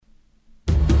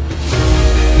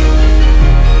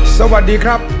สวัสดีค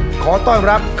รับขอต้อน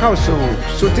รับเข้าสู่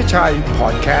สุทธิชัยพอ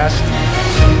ดแคสต์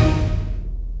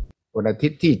วันอาทิ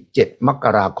ตย์ที่7 มก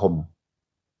ราคม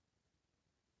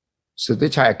สุทธิ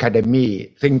ชัย Academy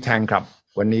Think Tank ครับ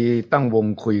วันนี้ตั้งวง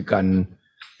คุยกัน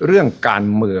เรื่องการ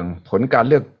เมืองผลการ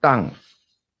เลือกตั้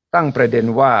งประเด็น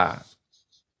ว่า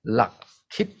หลัก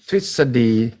คิดทฤษ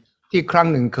ฎีที่ครั้ง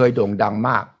หนึ่งเคยโด่งดังม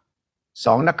าก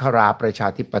2 นคราประชา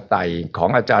ธิปไตยของ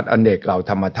อาจารย์อเนกเหล่า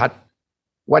ธรรมทัศน์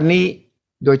วันนี้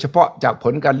โดยเฉพาะจากผ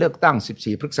ลการเลือกตั้ง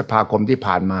14 พฤษภาคมที่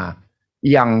ผ่านมา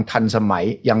ยังทันสมัย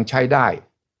ยังใช้ได้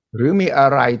หรือมีอะ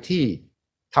ไรที่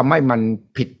ทำให้มัน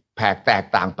ผิดแผกแตก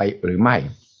ต่างไปหรือไม่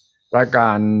รายกา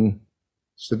ร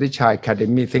สุทธิชัย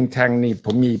Academy Think Tank นี่ผ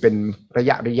มมีเป็นระ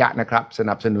ยะนะครับส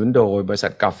นับสนุนโดยบริษั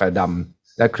ทกาแฟด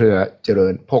ำและเครือเจริ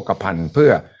ญโภคภัณฑ์เพื่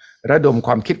อระดมค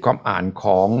วามคิดความอ่านข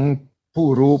องผู้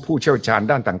รู้ผู้เชี่ยวชาญ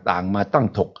ด้านต่างๆมาตั้ง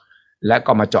ถกและ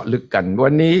ก็มาเจาะลึกกัน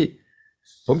วันนี้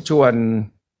ผมชวน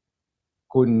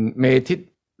คุณเมธิต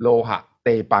โลหะเต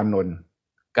ปานนท์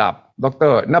กับด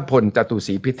ร.ณพลจตุศ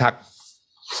รีพิทักษ์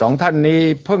สองท่านนี้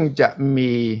เพิ่งจะ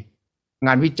มีง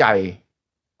านวิจัย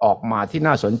ออกมาที่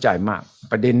น่าสนใจมาก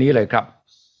ประเด็นนี้เลยครับ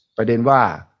ประเด็นว่า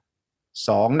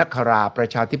2 นคราประ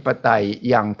ชาธิปไตย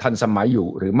ยังทันสมัยอยู่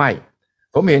หรือไม่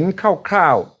ผมเห็นคร่า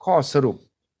วๆข้อสรุป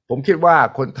ผมคิดว่า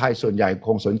คนไทยส่วนใหญ่ค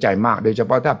งสนใจมากโดยเฉพ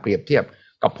าะถ้าเปรียบเทียบ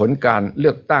กับผลการเลื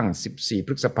อกตั้ง14 พ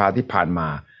ฤษภาคมที่ผ่านมา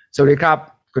สวัสดีครับ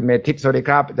คุณเมธิตสวัสดี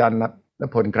ครับอาจารย์ณ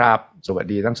พลครับสวัส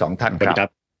ดีทั้งสองท่านครับ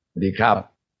สวัสดีครับ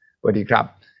สวัสดีครับ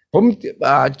ผม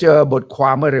เจอบทคว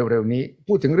ามเมื่อเร็วๆนี้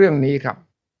พูดถึงเรื่องนี้ครับ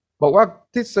บอกว่า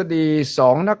ทฤษฎี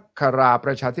2 นคราป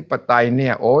ระชาธิปไตยเนี่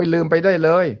ยโอ้ยลืมไปได้เล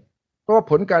ยเพราะว่า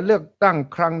ผลการเลือกตั้ง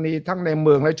ครั้งนี้ทั้งในเ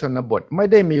มืองและชนบทไม่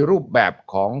ได้มีรูปแบบ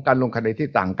ของการลงคะแนนที่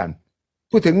ต่างกัน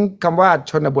พูดถึงคำว่า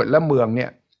ชนบทและเมืองเนี่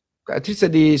ยทฤษ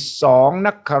ฎี2 น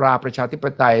คราประชาธิป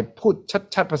ไตยพูด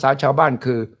ชัดๆภาษาชาวบ้าน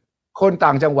คือคนต่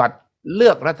างจังหวัดเลื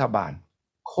อกรัฐบาล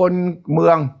คนเมื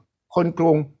องคนก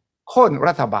รุงโค่น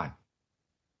รัฐบาล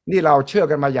นี่เราเชื่อ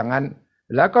กันมาอย่างนั้น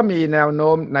แล้วก็มีแนวโ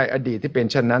น้มในอดีตที่เป็น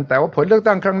เช่นนั้นแต่ว่าผลเลือก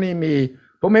ตั้งครั้งนี้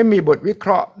ผมไม่มีบทวิเค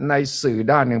ราะห์ในสื่อ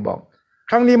ด้านหนึ่งบอก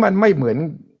ครั้งนี้มันไม่เหมือน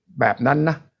แบบนั้น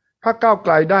นะพรรคก้าวไก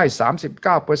ลได้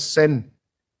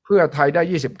 39% เพื่อไทยได้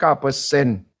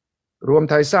 29%รวม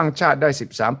ไทยสร้างชาติได้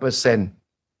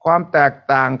 13%ความแตก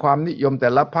ต่างความนิยมแต่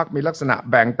ละพรรคมีลักษณะ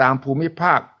แบ่งตามภูมิภ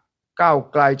าคก้าว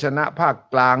ไกลชนะภาค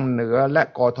กลางเหนือและ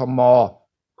กทม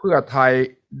เพื่อไทย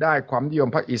ได้ความนิยม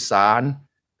ภาคอีสาน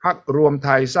พรรครวมไท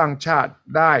ยสร้างชาติ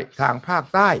ได้ทางภาค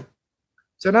ใต้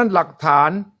ฉะนั้นหลักฐา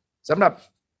นสำหรับ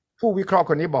ผู้วิเคราะห์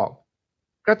คนนี้บอก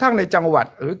กระทั่งในจังหวัด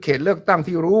หรือเขตเลือกตั้ง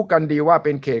ที่รู้กันดีว่าเ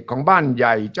ป็นเขตของบ้านให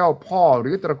ญ่เจ้าพ่อห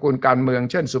รือตระกูลการเมือง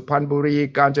เช่นสุพรรณบุรี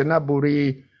กาญจนบุรี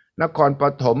นครป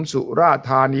ฐมสุราษฎร์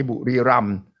ธานีบุรีรัม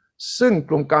ย์ซึ่ง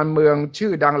กลุ่มการเมืองชื่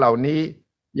อดังเหล่านี้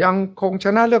ยังคงช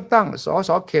นะเลือกตั้งสส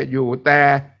เขตอยู่แต่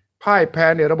พ่ายแพ้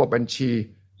ในระบบบัญชี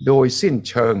โดยสิ้น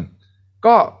เชิง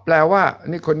ก็แปลว่า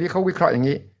นี่คนนี้เขาวิเคราะห์อย่าง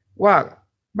นี้ว่า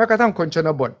แม้กระทั่งคนชน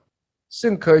บท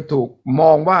ซึ่งเคยถูกม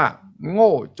องว่าโ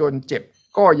ง่จนเจ็บ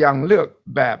ก็ยังเลือก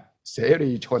แบบเส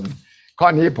รีชนข้อ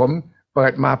นี้ผมเปิ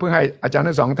ดมาเพื่อให้อาจารย์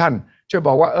ทั้งสองท่านช่วยบ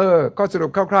อกว่าก็สรุป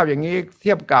คร่าวๆอย่างนี้เ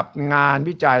ทียบกับงาน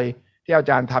วิจัยที่อา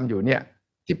จารย์ทำอยู่เนี่ย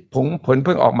ที่ผลเ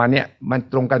พิ่งออกมาเนี่ยมัน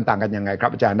ตรงกันต่างกันยังไงครั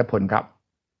บอาจารย์ณพลครับ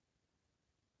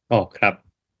ครับ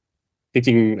จ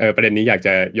ริงๆประเด็นนี้อยากจ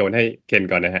ะโยนให้เคน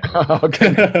ก่อนนะฮะ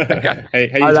ใ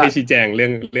ห้ชี้แจงเ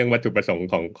รื่องวัตถุประสงค์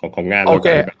ของงานโอเค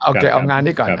เอางาน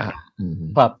นี้ก่อนค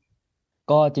รับ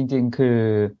ก็จริงๆคือ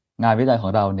งานวิจัยขอ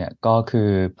งเราเนี่ยก็คื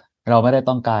อเราไม่ได้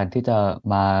ต้องการที่จะ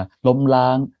มาล้มล้า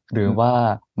งหรือว่า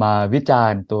มาวิจา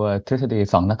รณ์ตัวทฤษฎี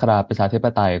2 นคราประชาธิป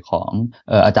ไตยของ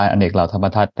อาจารย์อเนกเหล่าธรรม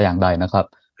ทัศน์แต่อย่างใดนะครับ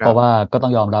เพราะว่าก็ต้อ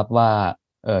งยอมรับว่า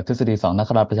ทฤษฎี2 นค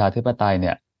ราประชาธิปไตยเ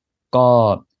นี่ยก็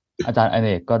อาจารย์อเน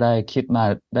กก็ได้คิดมา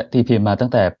ตีพิมพ์มาตั้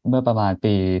งแต่เมื่อประมาณ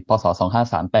ปีพศ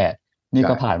2538นี่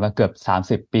ก็ผ่านมาเกือบ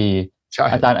30 ปี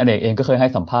อาจารย์อเนกเองก็เคยให้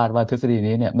สัมภาษณ์ว่าทฤษฎี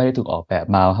นี้เนี่ยไม่ได้ถูกออกแบบ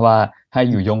มาว่าให้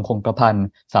อยู่ยงคงกระพัน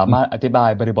สามารถอธิบาย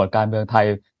บริบทการเมืองไทย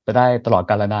ไปได้ตลอด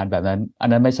กาลนานแบบนั้นอัน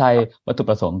นั้นไม่ใช่วัตถุ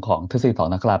ประสงค์ของทฤษฎี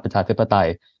2 นคราประชาธิปไตย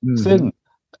ซึ่ง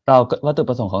วัตถุ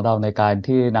ประสงค์ของเราในการ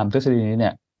ที่นำทฤษฎีนี้เนี่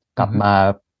ยกลับมา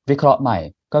วิเคราะห์ใหม่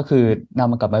ก็คือน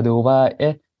ำมันกลับมาดูว่า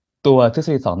ตัวทฤษ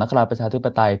ฎี2 นคราประชาธิป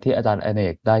ไตยที่อาจารย์อเน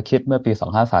กได้คิดเมื่อปี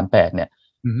2538เนี่ย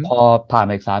พอผ่าน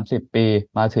อีก30 ปี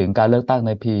มาถึงการเลือกตั้งใ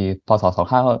นปีพศ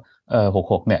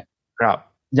2566เนี่ย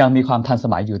ยังมีความทันส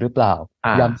มัยอยู่หรือเปล่า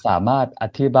ยังสามารถอ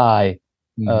ธิบาย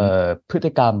พฤ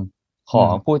ติกรรมขอ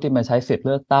งผู้ที่มาใช้สิทธิ์เ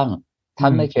ลือกตั้งทั้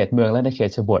งในเขตเมืองและในเขต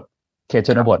ช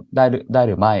นบทได้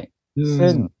หรือไม่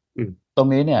ซึ่งตรง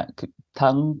นี้เนี่ย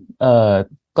ทั้ง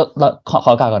ก็ข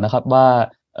อกล่าวก่อนนะครับว่า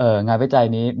งานวิจัย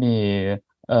นี้มี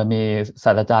มีศ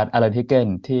าสตราจารย์อลันฮิเกน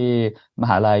ที่ม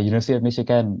หาลัย University of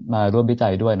Michigan มาร่วมวิจั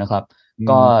ยด้วยนะครับ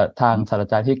ก็ทางศาสตรา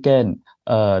จารย์ฮิเกน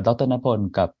ดร.ณพล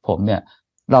กับผมเนี่ย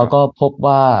เราก็พบ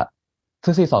ว่าท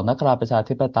ฤษฎีสองนักราประชา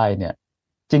ธิปไตยเนี่ย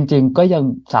จริงๆก็ยัง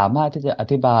สามารถที่จะอ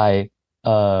ธิบาย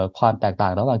ความแตกต่า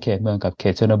งระหว่างเขตเมืองกับเข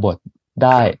ตชนบทไ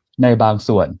ด้ในบาง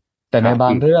ส่วนแต่ในบา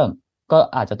งเรื่องก็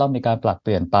อาจจะต้องมีการปรับเป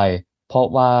ลี่ยนไปเพราะ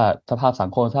ว่าสภาพสัง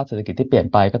คมสภาพเศรษฐกิจที่เปลี่ยน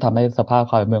ไปก็ทำให้สภาพ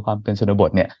ความเมืองความเป็นชนบท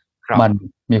เนี่ยมัน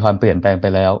มีความเปลี่ยนแปลงไป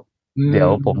แล้วเดี๋ยว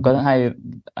ผมก็ให้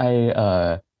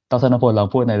ดร.ณพลลอง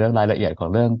พูดในเรื่องรายละเอียดของ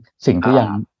เรื่องสิ่งที่ยัง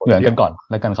เหมือนกันก่อน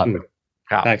แล้วกันครับ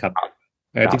ได้ครับ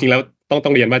จริงๆแล้วต้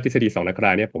องเรียนว่าทฤษฎีสองนักร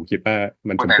าเนี่ยผมคิดว่า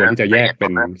มันสมควรที่จะแยกเป็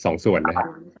น2ส่วนนะครับ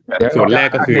ส่วนแรก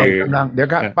ก็คือเดี๋ยว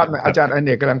ครับป้าอาจารย์อเน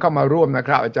กกำลังเข้ามาร่วมนะค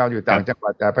รับอาจารย์อยู่ต่างจังหวั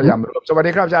ดแต่พยายามร่วมสวัส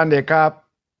ดีครับอาจารย์อเนกครับ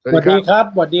สวัสดีครับ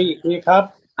สวัสดีครับ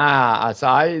ส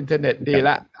ายอินเทอร์เน็ตดีแ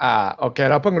ล้วโอเค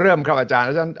เราเพิ่งเริ่มครับอาจา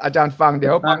รย์ฟังเดี๋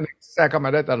ยวฟังแทรกเข้ามา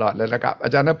ได้ตลอดเลยนะครับอา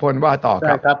จารย์ณพลว่าต่อ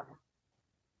ครับ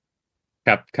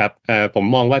ครับผม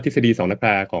มองว่าทฤษฎีสองนักร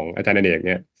าของอาจารย์อเนกเ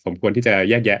นี่ยสมควรที่จะ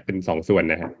แยกแยะเป็น2ส่วน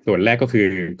นะฮะส่วนแรกก็คือ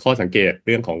ข้อสังเกตเ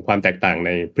รื่องของความแตกต่างใ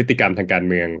นพฤติกรรมทางการ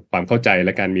เมืองความเข้าใจแล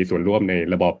ะการมีส่วนร่วมใน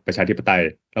ระบอบประชาธิปไตย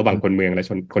ระหว่างคนเมืองและ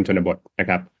คนชนบทนะ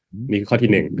ครับนี่คือข้อ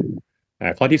ที่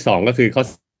1ข้อที่2ก็คือข้อ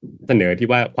เสนอที่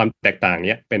ว่าความแตกต่าง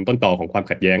นี้เป็นต้นตอของความ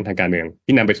ขัดแย้งทางการเมือง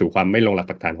ที่นำไปสู่ความไม่ลงหลัก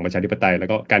ปักฐานของประชาธิปไตยแล้ว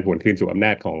ก็การหวนคืนสู่อำน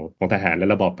าจของทหารและ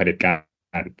ระบอบเผด็จการ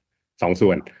2ส่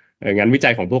วนงานวิจั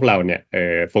ยของพวกเราเนี่ย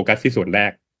โฟกัสที่ส่วนแร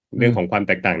กเรื่องของความแ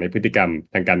ตกต่างในพฤติกรรม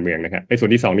ทางการเมืองนะครับส่ว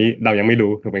นที่2นี้เรายังไม่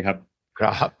รู้ถูกไหมครับค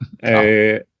รับ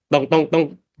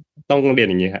ต้องเรียน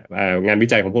อย่างนี้ครับงานวิ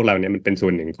จัยของพวกเราเนี่ยมันเป็นส่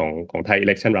วนหนึ่งของ Thai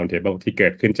Election Roundtable ที่เกิ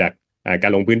ดขึ้นจากกา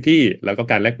รลงพื้นที่แล้วก็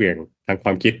การแลกเปลี่ยนทางคว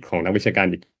ามคิดของนักวิชาการ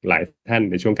อีกหลายท่าน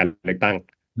ในช่วงการเลือกตั้ง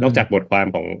นอกจากบทความ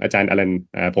ของอาจารย์อลัน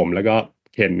ผมแล้วก็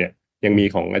เคนเนี่ยยังมี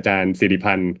ของอาจารย์สิริ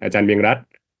พันธ์อาจารย์เวียงรัตน์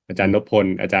อาจารย์นพพล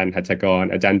อาจารย์หัตถกร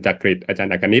อาจารย์จักริดอาจาร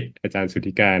ย์อักนิตอาจารย์สุท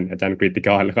ธิการอาจารย์กฤติก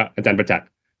รแล้วก็อาจารย์ประจักษ์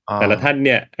แต่ละท่านเ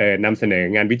นี่ยนำเสนอ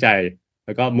งานวิจัยแ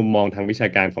ล้วก็มุมมองทางวิชา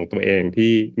การของตัวเอง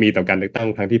ที่มีต่อการเลือกตั้ง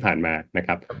ครั้งที่ผ่านมานะค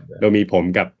รับโดยมีผม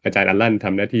กับอาจารย์อลันท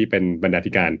ำหน้าที่เป็นบรรณา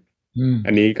ธิการ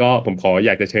อันนี้ก็ผมอ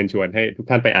ยากจะเชิญชวนให้ทุก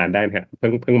ท่านไปอ่านได้นะครับ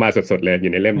เพิ่งมาสดๆเลยอ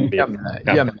ยู่ในเล่มนี้เ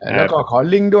ยี่ยมแล้วก็ขอ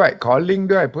ลิงก์ด้วย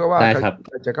เพื่อว่า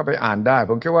จะเข้าไปอ่านได้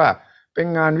ผมคิดว่าเป็น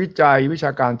งานวิจัยวิช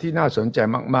าการที่น่าสนใจ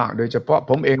มากๆโดยเฉพาะ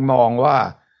ผมเองมองว่า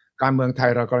การเมืองไทย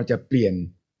เรากำลังจะเปลี่ยน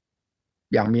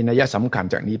อย่างมีนัยสำคัญ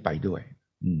จากนี้ไปด้วย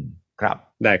ครับ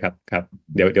ได้ครับ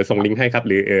เดี๋ยวส่งลิงก์ให้ครับ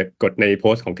หรือกดในโพ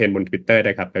สต์ของเคนบน Twitter ไ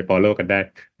ด้ครับไป follow กันได้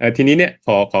ทีนี้เนี่ยข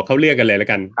อเข้าเรื่องกันเลยแล้ว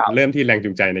กันเริ่มที่แรงจู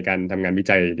งใจในการทำงานวิ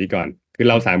จัยนี้ก่อนคือ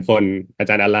เรา3คนอา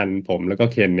จารย์อลันผมแล้วก็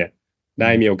เคนเนี่ยได้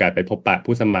มีโอกาสไปพบปะ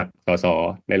ผู้สมัครสส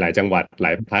ในหลายจังหวัดหล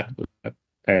ายพรรค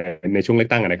ในช่วงเลือก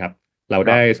ตั้งนะครับเรา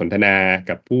ได้สนทนา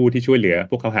กับผู้ที่ช่วยเหลือ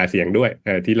พวกเขาหาเสียงด้วย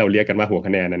ที่เราเรียกกันว่าหัวค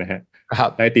ะแนนนะฮะ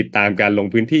ได้ติดตามการลง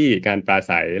พื้นที่การปรา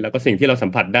ศัยแล้วก็สิ่งที่เราสั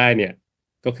มผัสได้เนี่ย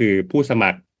ก็คือผู้ส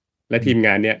มัครและทีมง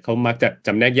านเนี่ยเขามักจะจ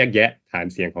ำแนกแยกแยะฐาน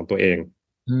เสียงของตัวเอง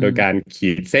โดยการขี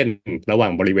ดเส้นระหว่า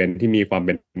งบริเวณที่มีความเ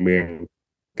ป็นเมือง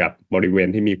กับบริเวณ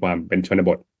ที่มีความเป็นชนบ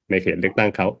ทในเขตเลือกตั้ง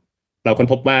เขาเราค้น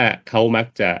พบว่าเขามัก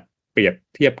จะเปรียบ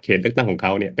เทียบเขตเลือกตั้งของเข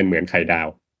าเนี่ยเป็นเหมือนไข่ดาว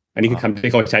อันนี้คือคำ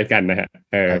ที่เขาใช้กันนะฮะ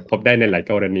พบได้ในหลาย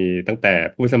กรณีตั้งแต่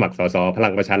ผู้สมัครสสพลั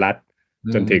งประชารัฐ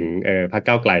จนถึงพรรค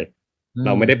ก้าวไกลเร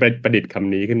าไม่ได้ประดิษฐ์ค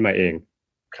ำนี้ขึ้นมาเอง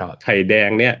ไข่แดง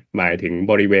เนี่ยหมายถึง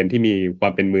บริเวณที่มีควา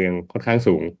มเป็นเมืองค่อนข้าง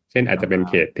สูงเช่นอาจจะเป็น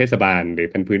เขตเทศบาลหรือ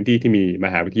เป็นพื้นที่ที่มีม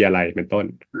หาวิทยาลัยเป็นต้น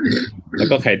แล้ว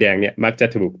ก็ไข่แดงเนี่ยมักจะ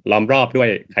ถูกล้อมรอบด้วย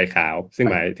ไข่ขาวซึ่ง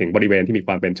หมายถึงบริเวณที่มีค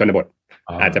วามเป็นชนบท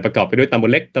อาจจะประกอบไปด้วยตำบล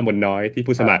เล็กตำบลน้อยที่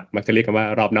ผู้สมัครมักจะเรียกกันว่า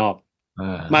รอบนอก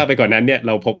มากไปกว่านั้นเนี่ยเ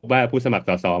ราพบว่าผู้สมัครส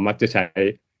สมักจะใช้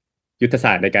ยุทธศ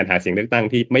าสตร์ในการหาเสียงเลือกตั้ง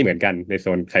ที่ไม่เหมือนกันในโซ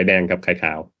นไข่แดงกับไข่ข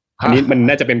าวอันนี้มัน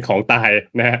น่าจะเป็นของตาย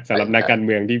นะฮะสำหรับนักการเ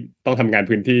มืองที่ต้องทำงาน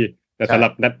พื้นที่แต่สำหรั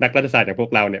บนักรัฐศาสตร์อย่างพว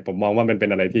กเราเนี่ยผมมองว่ามันเป็น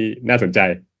อะไรที่น่าสนใจ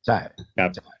ใช่ครั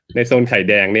บในโซนไข่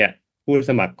แดงเนี่ยผู้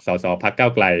สมัครสสพรรคก้า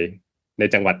วไกลใน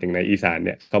จังหวัดอย่างในอีสานเ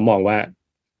นี่ยเขาบอก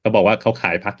ว่าเขาข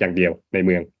ายพรรคอย่างเดียวในเ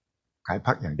มืองขายพร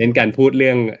รคอย่างเน้นการพูดเ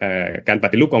รื่องการป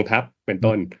ฏิรูปกองทัพเป็น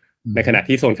ต้นในขณะ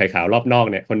ที่โซนไข่ขาวรอบนอก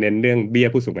เนี่ยคนเน้นเรื่องเบี้ย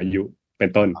ผู้สูงอายุเป็น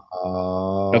ต้น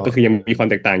แล้วก็คือยังมีความ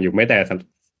แตกต่างอยู่ไม่แต่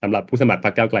สำหรับผู้สมัครพร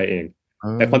รคก้าวไกลเอง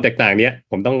แต่ความแตกต่างเนี้ย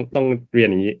ผมต้องเรียน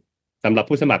อย่างนี้สำหรับ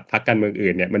ผู้สมัครพรรคการเมือง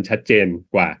อื่นเนี่ยมันชัดเจน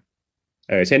กว่า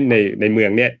เช่นในเมือ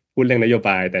งเนี่ยพูดเรื่องนโยบ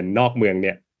ายแต่นอกเมืองเ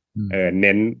นี่ยเ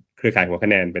น้นเครือข่ายหัวคะ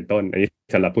แนนเป็นต้นอันนี้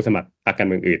สำหรับผู้สมัครพรรคการ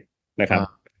เมืองอื่นนะครับ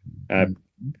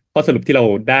ข้อสรุปที่เรา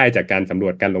ได้จากการสำร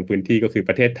วจการลงพื้นที่ก็คือป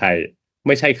ระเทศไทยไ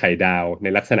ม่ใช่ไข่ดาวใน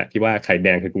ลักษณะที่ว่าไข่แด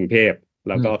งคือกรุงเทพแ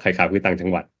ล้วก็ไข่ขาวคือต่างจัง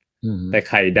หวัดแต่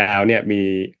ไข่ดาวเนี่ยมี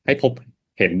ให้พบ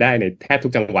เห็นได้ในแทบทุ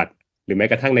กจังหวัดหรือแม้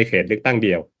กระทั่งในเขตเลือกตั้งเ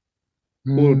ดียว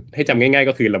พูดให้จำง่ายๆ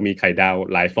ก็คือเรามีไข่ดาว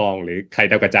หลายฟองหรือไข่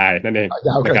ดาวกระจายนั่นเอง ด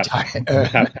าวก นะค ระ รับ จาย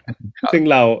ครับซึ่ง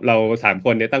เราสามค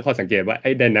นเนี่ยตั้งข้อสังเกตว่าไ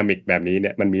อ้ไดนามิกแบบนี้เ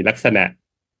นี่ยมันมีลักษณะ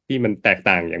ที่มันแตก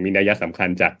ต่างอย่างมีนัยสำคัญ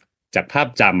จากภาพ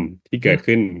จำที่เกิด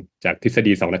ขึ้นจากทฤษ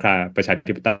ฎีสองนคราประชา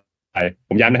ธิปไตยผ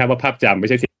มย้ำนะครับว่าภาพจำไม่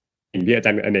ใช่สิ่งที่อาจา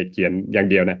รย์อเนกเขียนอย่าง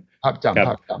เดียวนะ ภาพจำ ครับ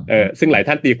ภาพจำ ซึ่งหลาย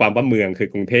ท่านตีความว่าเมืองคือ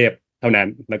กรุงเทพเท่านั้น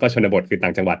แล้วก็ชนบทคือต่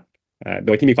างจังหวัดโด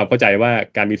ยที่มีความเข้าใจว่า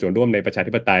การมีส่วนร่วมในประชา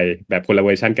ธิปไตยแบบคนละเว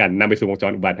อร์ชันกันนำไปสู่วงจ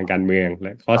รอุบาททางการเมืองแล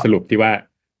ะข้อสรุปที่ว่า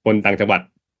คนต่างจังหวัด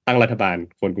ตั้งรัฐบาล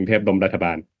คนกรุงเทพล้มรัฐบ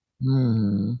าล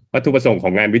วัตถุประสงค์ขอ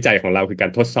งงานวิจัยของเราคือกา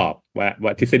รทดสอบว่า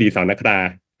ทฤษฎีสองนครา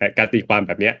การตีความแ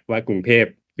บบนี้ว่ากรุงเทพ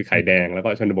คือไข่แดงแล้วก็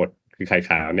ชนบทคือไข่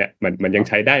ขาวเนี่ยมันยังใ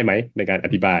ช้ได้ไหมในการอ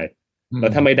ธิบายแล้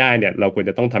วถ้าไม่ได้เนี่ยเราควร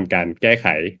จะต้องทำการแก้ไข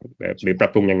หรือปรั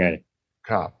บปรุงยังไง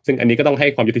ครับซึ่งอันนี้ก็ต้องให้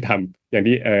ความยุติธรรมอย่าง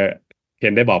ที่เค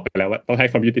นได้บอกไปแล้วว่าต้องให้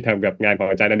ความยุติธรรมกับงานของ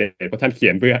อาจารย์อเนกเพราะท่านเขี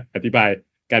ยนเพื่ออธิบาย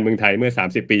การเมืองไทยเมื่อ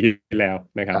30 ปีที่แล้ว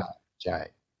นะครับใช่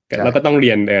แล้วก็ต้องเ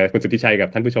รียนคุณสุทธิชัยกับ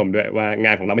ท่านผู้ชมด้วยว่าง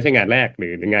านของเราไม่ใช่งานแรกหรื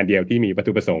องานเดียวที่มีวัต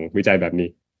ถุประสงค์วิจัยแบบนี้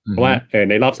เพราะว่า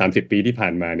ในรอบ30 ปีที่ผ่า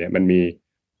นมาเนี่ยมันมี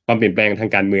ความเปลี่ยนแปลงทา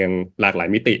งการเมืองหลากหลาย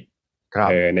มิติ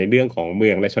ในเรื่องของเมื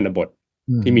องและชนบท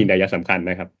ที่มีนัยสำคัญ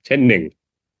นะครับเช่นหนึ่ง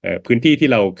พื้นที่ที่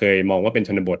เราเคยมองว่าเป็นช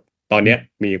นบทตอนนี้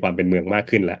มีความเป็นเมืองมาก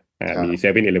ขึ้นแล้วมี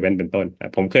7-11เป็นต้น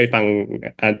ผมเคยฟัง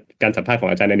การสัมภาษณ์ของ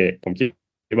อาจารย์อเนกผม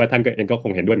คิดว่าท่านก็เองก็ค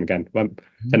งเห็นด้วยเหมือนกันว่า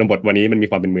ชนบทวันนี้มันมี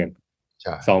ความเป็นเมือง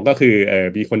สองก็คือ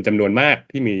มีคนจำนวนมาก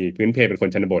ที่มีพื้นเพเป็นคน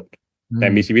ชนบทแต่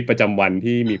มีชีวิตประจำวัน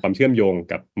ที่มีความเชื่อมโยง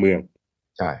กับเมือง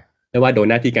ใช่ไม่ว่าโดย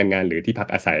หน้าที่การงานหรือที่พัก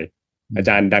อาศัยอาจ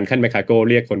ารย์ดันคันแมคคาโก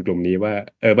เรียกคนกลุ่มนี้ว่า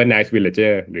urbanized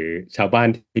villager หรือชาวบ้าน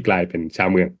ที่กลายเป็นชาว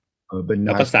เมืองแ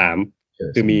ล้วก็สาม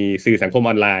คือมีสื่อสังคม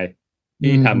ออนไลน์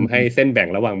ที่ทำให้เส้นแบ่ง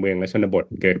ระหว่างเมืองและชนบท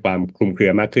เกิดความคลุมเครื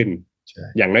อมากขึ้น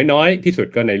อย่างน้อยๆที่สุด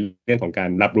ก็ในเรื่องของการ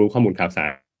รับรู้ข้อมูลข่าวสา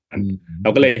รเรา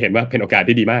ก็เลยเห็นว่าเป็นโอกาส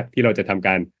ที่ดีมากที่เราจะทำก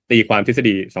ารตีความทฤษ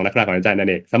ฎีสองนคราของอาจารย์อ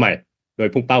เนกสมัยโดย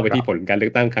พุ่งเป้าไปที่ผลการเลือ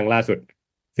กตั้งครั้งล่าสุด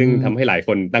ซึ่งทำให้หลายค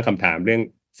นตั้งคำถามเรื่อง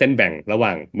เส้นแบ่งระหว่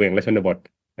างเมืองและชนบท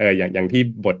อย่างที่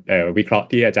บทวิเคราะห์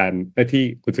ที่อาจารย์ที่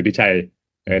คุณสุทธิชัย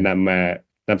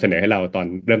นำเสนอให้เราตอน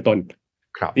เริ่มต้น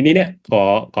ทีนี้เนี่ย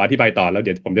ขออธิบายต่อแล้วเ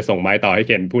ดี๋ยวผมจะส่งไม้ต่อให้เ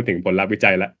คนพูดถึงผลลัพธ์วิ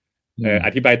จัยละอ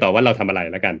ธิบายต่อว่าเราทำอะไร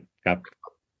แล้วกันครับ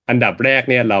อันดับแรก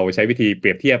เนี่ยเราใช้วิธีเป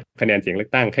รียบเทียบคะแนนเสียงเลือ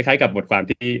กตั้งคล้ายๆกับบทความ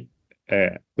ที่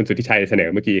คุณสุทธิชัยเสนอ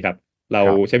เมื่อกี้ครับเรา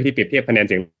ใช้วิธีเปรียบเทียบคะแนนเ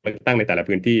สียงเลือกตั้งในแต่ละ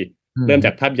พื้นที่เริ่มจ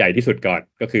ากภาพใหญ่ที่สุดก่อน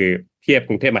ก็คือเทียบก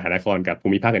รุงเทพมหานครกับภู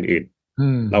มิภาคอื่น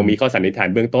ๆเรามีข้อสันนิษฐาน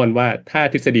เบื้องต้นว่าถ้า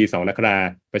ทฤษฎีสองนครา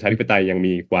ประชาธิปไตยยัง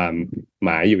มีความหม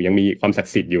ายอยู่ยังมีความศัก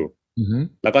ดิ์สิทธิ์อยู่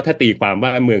แล้วก็ถ้าตีความว่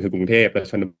าเมืองคือกรุงเทพและ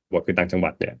ชนบทคือต่างจังหวั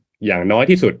ดเนี่ยอย่างน้อย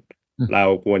ที่สุดเรา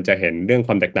ควรจะเห็นเรื่องค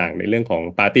วามแตกต่างในเรื่องของ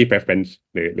party preference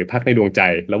หรือพรรคในดวงใจ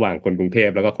ระหว่างคนกรุงเทพ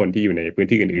แล้วก็คนที่อยู่ในพื้น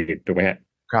ที่อื่นๆถูกไหมฮะ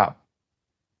ครับ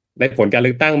ในผลการเ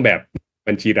ลือกตั้งแบบ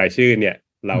บัญชีรายชื่อเนี่ย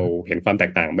เราเห็นความแต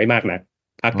กต่างไม่มากนะ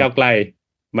พรรคก้าวไกล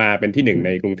มาเป็นที่1ใน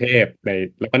กรุงเทพ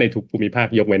แล้วก็ในทุกภูมิภาค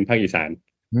ยกเว้นภาคอีสาน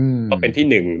ก็เป็น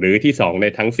ที่1หรือที่2ใน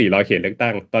ทั้ง400เขตเลือก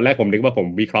ตั้งตอนแรกผมนึกว่าผม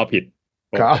วิเคราะห์ผิด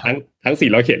ทั้ง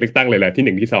400เขตเลือกตั้งเลยแหละ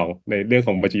ที่1ที่2ในเรื่องข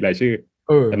องบัญชีรายชื่อ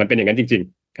แต่มันเป็นอย่างนั้นจริง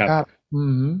ๆครับ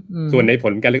ส่วนในผ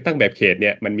ลการเลือกตั้งแบบเขตเ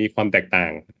นี่ยมันมีความแตกต่า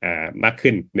งมาก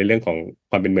ขึ้นในเรื่องของ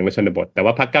ความเป็นเมืองและชนบทแต่ว่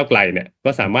าพรรคก้าวไกลเนี่ยก็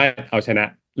สามารถเอาชนะ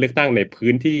เลือกตั้งใน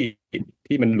พื้นที่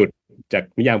ที่มันหลุดจาก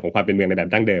นิยามของความเป็นเมืองในแบบ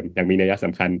ดั้งเดิมอย่างมีนัยส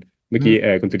ำคัญเมื่อกี้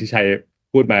คุณสุทธิชัย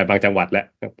พูดมาบางจังหวัดแล้ว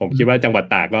ผมคิดว่าจังหวัด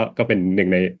ตากก็เป็นหนึ่ง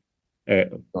ใน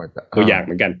ตัวอย่างเห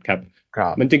มือนกันครับ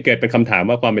มันจึงเกิดเป็นคำถาม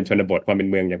ว่าความเป็นชนบทความเป็น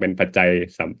เมืองอย่างเป็นปัจจัย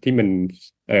ที่มัน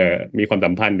มีความ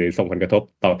สัมพันธ์หรือส่งผลกระทบ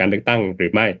ต่อการเลือกตั้งหรื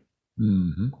อไม่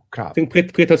ซึ่ง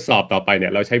เพื่อทดสอบต่อไปเนี่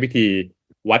ยเราใช้วิธี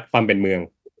วัดความเป็นเมือง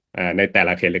ในแต่ล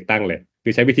ะเขตเลือกตั้งเลยคื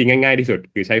อใช้วิธีง่ายๆที่สุด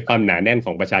คือใช้ความหนาแน่นข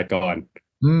องประชากร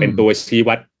เป็นตัวชี้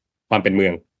วัดความเป็นเมื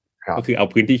องก็คือเอา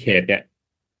พื้นที่เขตเนี่ย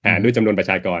หารด้วยจำนวนประ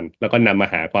ชากรแล้วก็นำมา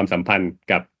หาความสัมพันธ์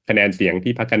กับคะแนนเสียง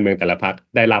ที่พรรคการเมืองแต่ละพรรค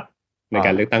ได้รับในก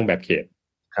ารเลือกตั้งแบบเขต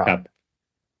ครับ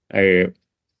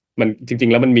มันจริง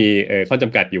ๆแล้วมันมีข้อจ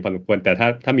ำกัดอยู่พอสมควรแต่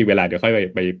ถ้ามีเวลาเดี๋ยวค่อย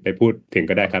ไปพูดถึง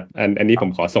ก็ได้ครับอันนี้ผ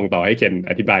มขอส่งต่อให้เคน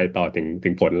อธิบายต่อถึ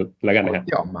งผลแล้วกันนะครับ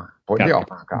ผลที่ออก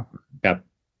มาครับค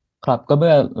รับก็เ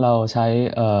มื่อเราใช้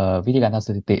วิธีการทำส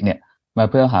ถิติเนี่ยมา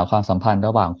เพื่อหาความสัมพันธ์ร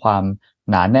ะหว่างความ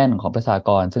หนาแน่นของประชาก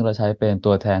รซึ่งเราใช้เป็น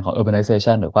ตัวแทนของ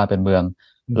urbanization หรือความเป็นเมือง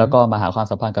แล้วก็มาหาความ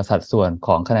สัมพันธ์กับสัดส่วนข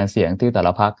องคะแนนเสียงที่แต่ล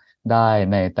ะพรรคได้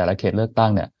ในแต่ละเขตเลือกตั้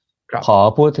งเนี่ยขอ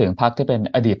พูดถึงพรรคที่เป็น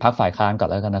อดีตพรรคฝ่ายค้านก่อน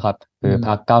แล้วกันนะครับคือพ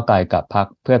รรคก้าวไกลกับพรรค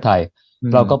เพื่อไทย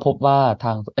เราก็พบว่าท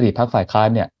างอดีตพรรคฝ่ายค้าน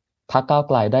เนี่ยพรรคก้าว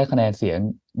ไกลได้คะแนนเสียง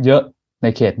เยอะใน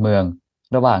เขตเมือง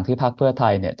ระหว่างที่พรรคเพื่อไท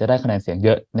ยเนี่ยจะได้คะแนนเสียงเย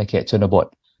อะในเขตชนบท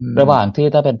ระหว่างที่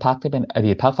ถ้าเป็นพรรคที่เป็นอ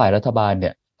ดีตพรรคฝ่ายรัฐบาลเนี่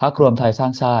ยพรรครวมไทยสร้า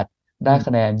งชาติได้ค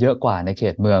ะแนนเยอะกว่าในเข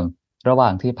ตเมืองระหว่า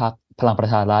งที่พรรคพลังประ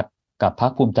ชารัฐกับพรร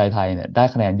คภูมิใจไทยเนี่ยได้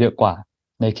คะแนนเยอะกว่า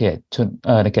ในเขต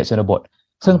ในเขตชนบท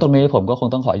ซึ่งตรงนี้ผมก็คง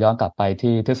ต้องขอย้อนกลับไป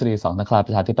ที่ทฤษฎีสองนคราป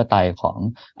ระชาธิปไตยของ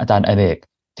อาจารย์อเนก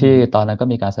ที่ตอนนั้นก็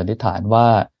มีการสันนิษฐานว่า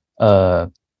เอ่อ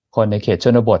คนในเขตช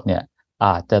นบทเนี่ยอ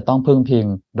าจจะต้องพึ่งพิง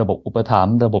ระบบอุปถัม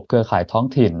ภ์ระบบเครือข่ายท้อง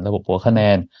ถิ่นระบบหัวคะแน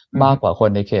นมากกว่าคน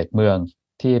ในเขตเมือง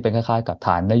ที่เป็นคล้ายๆกับฐ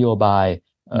านนโยบาย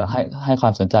ให้ควา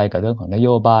มสนใจกับเรื่องของนโย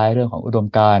บายเรื่องของอุดม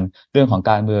การณ์เรื่องของ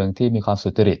การเมืองที่มีความสุ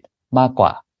จริตมากกว่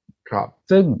าครับ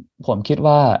ซึ่งผมคิด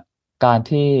ว่าการ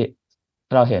ที่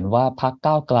เราเห็นว่าพรรค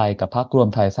ก้าวไกลกับพรรครวม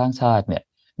ไทยสร้างชาติเนี่ย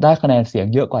ได้คะแนนเสียง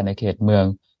เยอะกว่าในเขตเมือง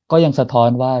ก็ยังสะท้อน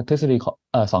ว่าทฤษฎีของ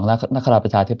สองนคราปร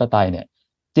ะชาธิปไตยเนี่ย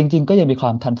จริงๆก็ยังมีคว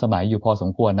ามทันสมัยอยู่พอสม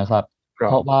ควรนะครับ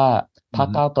เพราะว่าพรรค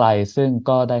ก้าวไกลซึ่ง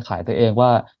ก็ได้ขายตัวเองว่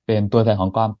าเป็นตัวแทนขอ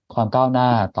งความก้าวหน้า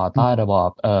ต่อต้านระบอบ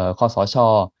คสช.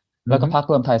แล้วก็พรรค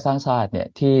รวมไทยสร้างชาติเนี่ย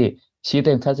ที่ชี้ตัว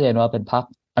เองชัดเจนว่าเป็นพรรค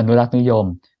อนุรักษ์นิยม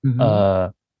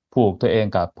ผูกตัวเอง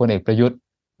กับพลเอกประยุทธ์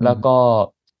แล้วก็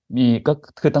ก็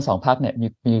คือทั้งสองพรรคเนี่ย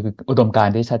มีอุดมการ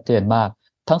ณ์ที่ชัดเจนมาก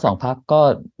ทั้งสองพรรคก็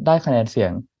ได้คะแนนเสีย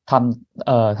ง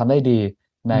ทำได้ดี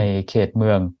ในเขตเมื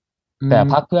องแต่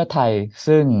พรรคเพื่อไทย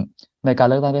ซึ่งในการ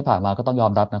เลือกตั้งที่ผ่านมาก็ต้องยอ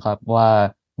มรับนะครับว่า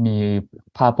มี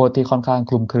ภาพพจน์ที่ค่อนข้าง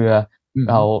คลุมเครือ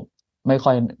เราไม่ค่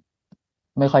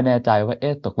อยแน่ใจว่า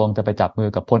ตกลงจะไปจับมือ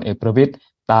กับพลเอกประวิตร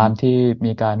ตามที่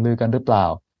มีการลือกันหรือเปล่า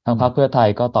ทางพรรคเพื่อไทย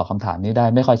ก็ตอบคำถามนี้ได้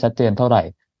ไม่ค่อยชัดเจนเท่าไหร่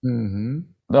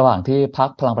ระหว่างที่พรรค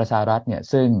พลังประชารัฐเนี่ย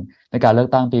ซึ่งในการเลือก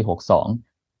ตั้งปี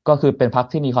62ก็คือเป็นพรรค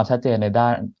ที่มีความชัดเจนในด้า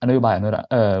นนโยบาย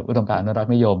อุดมการณ์อนุรัก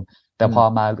ษ์นิยมแต่พอ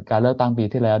มาการเลือกตั้งปี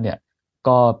ที่แล้วเนี่ย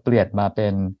ก็เปลี่ยนมาเป็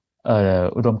น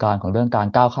อุดมการณ์ของเรื่องการ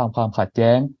ก้าวข้ามความขัดแ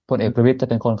ย้งพลเอกประวิตรจะ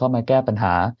เป็นคนเข้ามาแก้ปัญห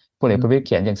าพลเอกประวิตรเ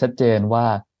ขียนอย่างชัดเจนว่า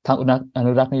ทั้งอ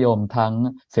นุรักษ์นิยมทั้ง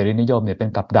เสรีนิยมเนี่ยเป็น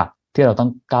กับดักที่เราต้อง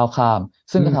ก้าวข้าม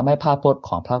ซึ่งก็ทำให้ภาพพจน์ข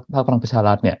องพรรคพลังประชา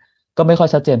รัฐเนี่ยก็ไม่ค่อย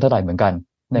ชัดเจนเท่าไหร่เหมือนกัน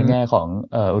ในแง่ของ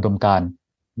อุดมการณ์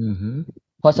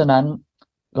เพราะฉะนั้น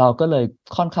เราก็เลย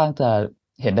ค่อนข้างจะ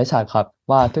เห็นได้ชัดครับ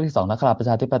ว่าทฤษฎีสองนคราประช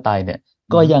าธิปไตยเนี่ย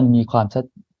ก็ยังมีความชัด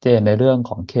เจนในเรื่อง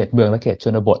ของเขตเมืองและเขตช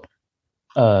นบท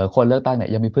คนเลือกตั้งเนี่ย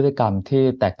ยังมีพฤติกรรมที่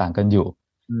แตกต่างกันอยู่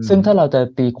ซึ่งถ้าเราจะ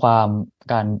ตีความ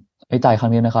การวิจัยครั้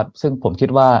งนี้นะครับซึ่งผมคิด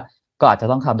ว่าก็อาจจะ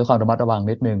ต้องทำด้วยความระมัดระวัง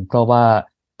นิดนึงเพราะว่า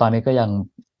ตอนนี้ก็ยัง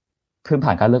เพิ่งผ่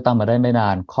านการเลือกตั้งมาได้ไม่นา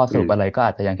นข้อสรุปอะไรก็อ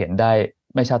าจจะยังเห็นได้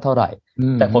ไม่ชัดเท่าไหร่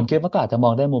แต่ผมคิดว่าก็อาจจะม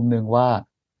องได้มุมนึงว่า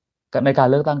ในการ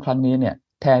เลือกตั้งครั้งนี้เนี่ย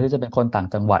แทนที่จะเป็นคนต่าง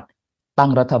จังหวัดตั้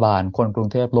งรัฐบาลคนกรุง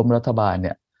เทพล้มรัฐบาลเ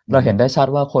นี่ยเราเห็นได้ชัด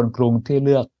ว่าคนกรุงที่เ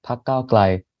ลือกพรรคก้าวไกล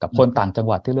กับคนต่างจังห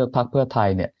วัดที่เลือกพรรคเพื่อไทย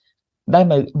เนี่ยได้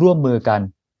มาร่วมมือกัน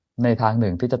ในทางห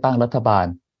นึ่งที่จะตั้งรัฐบาล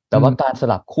แต่ว่าการส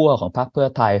ลับขั้วของพรรคเพื่อ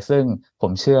ไทยซึ่งผ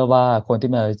มเชื่อว่าคน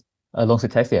ที่มาลงสิท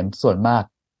ธิ์ใช้เสียงส่วนมาก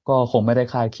ก็คงไม่ได้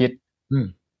คาดคิด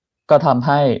ก็ทำใ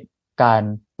ห้การ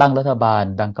ตั้งรัฐบาล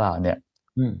ดังกล่าวเนี่ย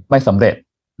ไม่สำเร็จ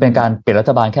เป็นการเปลี่ยนรั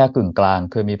ฐบาลแค่กึ่งกลาง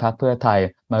คือมีพรรคเพื่อไทย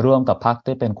มาร่วมกับพรรค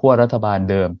ที่เป็นขั้วรัฐบาล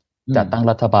เดิมจัดตั้ง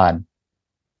รัฐบาล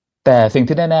แต่สิ่ง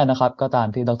ที่แน่ๆนะครับก็ตาม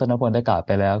ที่ดร.ณพลได้กล่าวไ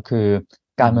ปแล้วคือ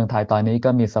การเมืองไทยตอนนี้ก็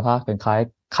มีสภาพเป็นคล้าย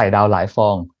ไข่ดาวหลายฟอ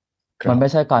งมันไม่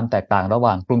ใช่ความแตกต่างระห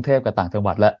ว่างกรุงเทพกับต่างจังห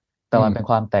วัดแล้วแต่มันเป็น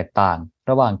ความแตกต่าง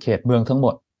ระหว่างเขตเมืองทั้งหม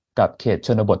ดกับเขตช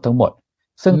นบททั้งหมด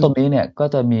ซึ่งตรงนี้เนี่ยก็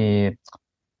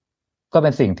เป็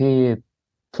นสิ่งที่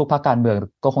ทุกพรรคการเมือง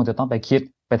ก็คงจะต้องไปคิด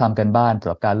ไปทำกันบ้านสำ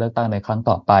หรับการเลือกตั้งในครั้ง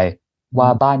ต่อไปว่า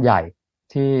บ้านใหญ่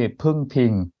ที่พึ่งพิ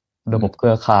งระบบเครื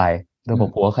อข่ายระบบ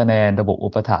หัวคะแนนระบบอุ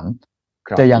ปถัมภ์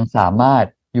จะยังสามารถ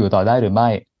อยู่ต่อได้หรือไม่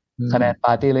คะแนนป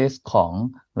าร์ตี้ลิสต์ของ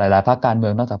หลายๆพรรคการเมื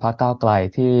องนอกจากพรรคก้าวไกล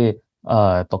ที่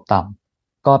ตกต่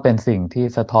ำก็เป็นสิ่งที่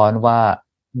สะท้อนว่า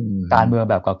การเมือง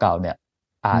แบบเก่าๆเนี่ย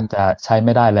อาจจะใช้ไ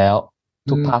ม่ได้แล้ว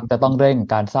ทุกพรรคจะต้องเร่ง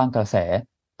การสร้างกระแส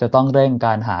จะต้องเร่งก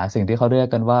ารหาสิ่งที่เขาเรียก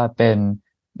กันว่าเป็น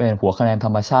หัวคะแนนธร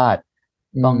รมชาติ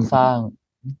ต้องส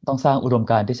ร้างอุดม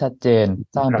การณ์ที่ชัดเจน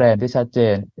สร้างแบรนด์ที่ชัดเจ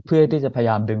นเพื่อที่จะพยา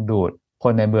ยามดึงดูดค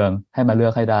นในเมืองให้มาเลื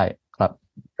อกให้ได้ครับ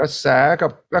กระแสกั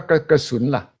บกระสุน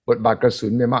ล่ะบทบาทกระสุ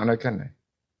นมีมากน้อยแค่ไหน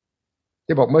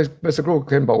ที่บอกเมื่อสักครู่เ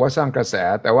คนบอกว่าสร้างกระแส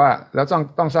แต่ว่าแล้ว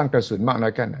ต้องสร้างกระสุนมากน้อ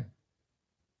ยแค่ไหน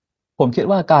ผมคิด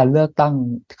ว่าการเลือกตั้ง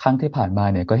ครั้งที่ผ่านมา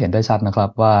เนี่ยก็เห็นได้ชัดนะครับ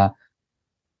ว่า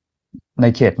ใน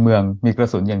เขตเมืองมีกระ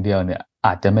สุนอย่างเดียวเนี่ยอ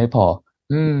าจจะไม่พอ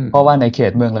เพราะว่าในเข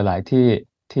ตเมืองหลายๆ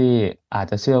ที่อาจ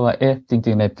จะเชื่อว่าจ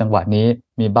ริงๆในจังหวัดนี้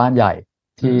มีบ้านใหญ่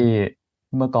ที่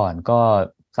เมื่อก่อนก็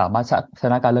สามารถช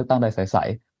นะการเลือกตั้งได้ใส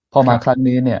ๆพอมาครั้ง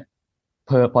นี้เนี่ย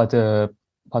พอเจอ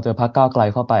พรรคก้าวไกล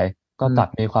เข้าไปก็กลับ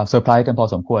มีความเซอร์ไพรส์กันพอ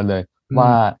สมควรเลยว่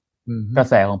ากระ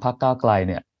แสของพรรคก้าวไกล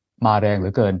เนี่ยมาแรงเหลื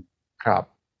อเกินครับ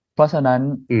เพราะฉะนั้น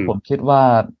ผมคิดว่า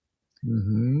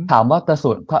ถามว่ากระ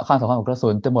สุนความสำคัญของกระสุ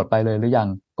นจะหมดไปเลยหรือยัง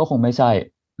ก็คงไม่ใช่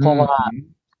เพราะว่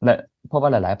า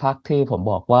หลายๆพรรคที่ผม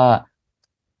บอกว่า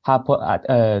ภาพ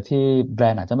ที่แบร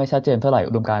นด์อาจจะไม่ชัดเจนเท่าไหร่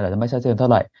อุดมการณ์อาจจะไม่ชัดเจนเท่า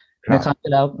ไหร่ในครั้งที่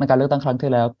แล้วในการเลือกตั้งครั้งที่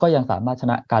แล้วก็ยังสามารถช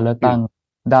นะการเลือกตั้ง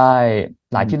ได้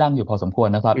หลายที่นั่งอยู่พอสมควร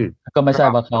นะครับก็ไม่ใช่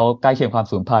ว่าเขาใกล้เคียงความ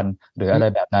สูญพันธุ์หรืออะไร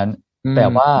แบบนั้นแต่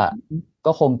ว่า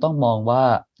ก็คงต้องมองว่า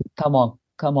ถ้าม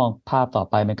องภาพต่อ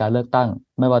ไปในการเลือกตั้ง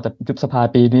ไม่ว่าจะยุบสภา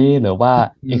ปีนี้หรือว่า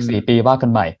อีก4 ปีว่ากั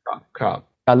นใหม่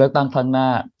การเลือกตั้งครั้งหน้า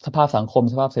สภาพสังคม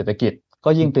สภาพเศรษฐกิจก็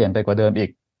ยิ่งเปลี่ยนไปกว่าเดิมอีก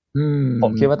ผ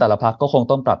มคิดว่าแต่ละพรรคก็คง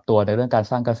ต้องปรับตัวในเรื่องการ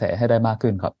สร้างกระแสให้ได้มาก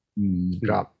ขึ้นครับ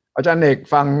ครับอาจารย์เอก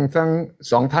ฟังทั้ง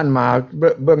สองท่านมา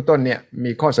เบื้องต้นเนี่ย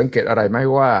มีข้อสังเกตอะไรไหม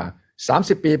ว่า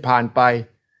30 ปีผ่านไป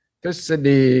ทฤษ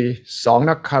ฎี2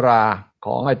 นคราข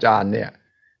องอาจารย์เนี่ย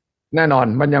แน่นอน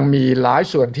มันยังมีหลาย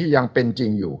ส่วนที่ยังเป็นจริ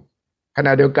งอยู่ขณ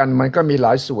ะเดียวกันมันก็มีหล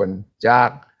ายส่วนจาก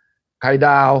ไข่ด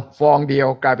าวฟองเดียว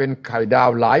กลายเป็นไข่ดาว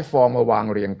หลายฟองมาวาง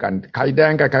เรียงกันไข่แด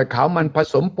งกับไข่ขาวมันผ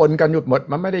สมปนกันหยุดหมด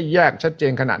มันไม่ได้แยกชัดเจ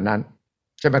นขนาดนั้น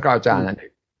ใช่ไหมครับอาจารย์นั่นเอ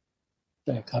งใ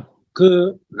ช่ครับคือ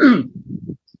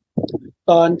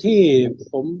ตอนที่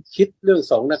ผมคิดเรื่อง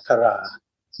2 นครา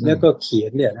แล้วก็เขีย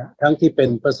นเนี่ยนะทั้งที่เป็น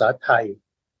ภาษาไทย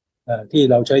ที่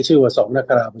เราใช้ชื่อว่า2 นค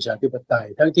ราประชาธิปไตย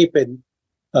ทั้งที่เป็น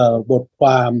บทคว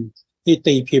ามที่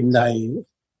ตีพิมพ์ใ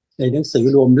นหนังสือ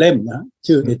รวมเล่มนะ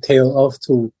ชื่อ The Tale of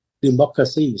Two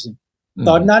Democracies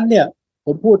ตอนนั้นเนี่ยผ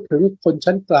มพูดถึงคน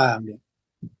ชั้นกลางเนี่ย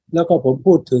แล้วก็ผม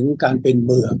พูดถึงการเป็น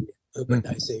เมือง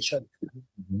urbanization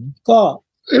ก็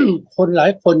คนหลา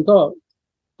ยคนก็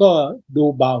ดู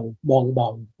เบามองเบา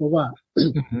เพราะว่า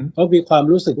เขามีความ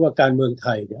รู้สึกว่าการเมืองไท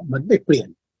ยเนี่ยมันไม่เปลี่ยน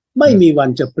ไม่มีวัน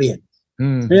จะเปลี่ยน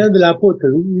เพราะฉะนั้นเวลาพูดถึ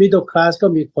ง middle class ก็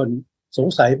มีคนสง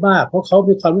สัยมากเพราะเขา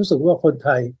มีความรู้สึกว่าคนไท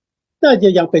ยน่าจะ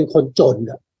ยังเป็นคนจน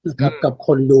นะครับกับค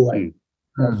นรวย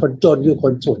คนจนคือค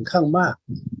นส่วนข้างมาก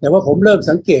แต่ว่าผมเริ่ม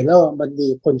สังเกตแล้วมันมี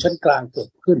คนชั้นกลางเกิ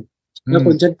ดขึ้นแล้วค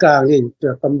นชั้นกลางนี่จ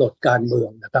ะกำหนดการเมือง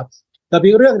นะครับแต่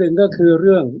อีกเรื่องหนึ่งก็คือเ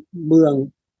รื่องเมือง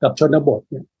กับชนบท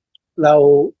เนี่ยเรา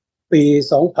ปี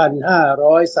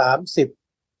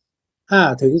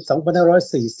2535ถึง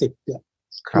2540เนี่ย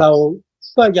เรา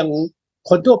ก็ยัง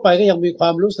คนทั่วไปก็ยังมีควา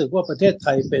มรู้สึกว่าประเทศไท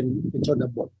ยเป็นชน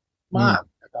บทมาก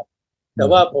นะครับแต่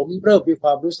ว่าผมเริ่มมีคว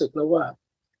ามรู้สึกแล้วว่า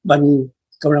มัน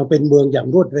กำลังเป็นเมืองอย่าง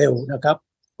รวดเร็วนะครับ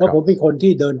เพราะผมเป็นคน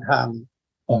ที่เดินทาง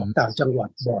ออกต่างจังหวัด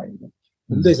บ่อยผ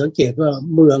มได้สังเกตว่า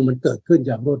เมืองมันเกิดขึ้นอ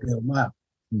ย่างรวดเร็วมาก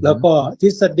แล้วก็ทฤ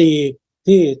ษฎี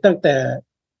ที่ตั้งแต่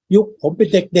ยุคผมเป็น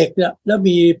เด็กๆเนี่ยแล้ว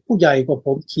มีผู้ใหญ่กว่าผ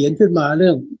มเขียนขึ้นมาเรื่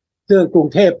องกรุง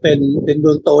เทพเป็นเมื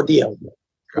องโตเดี่ยว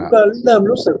ผมก็เริ่ม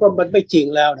รู้สึกว่ามันไม่จริง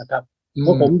แล้วนะครับเพร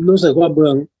าะผมรู้สึกว่าเมื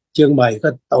องเชียงใหม่ก็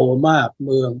โตมากเ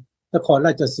มืองนครร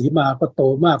าชสีมาก็โต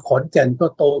มากขอนแก่นก็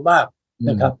โตมาก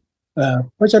นะครับ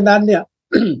เพราะฉะนั้นเนี่ย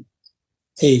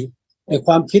ไอ้ค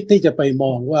วามคิดที่จะไปม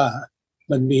องว่า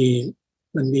มัน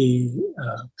มี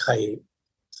ไ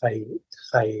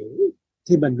ข่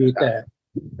ที่มันมีแต่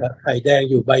ไข่แดง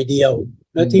อยู่ใบเดียว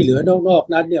แล้วที่เหลือนอก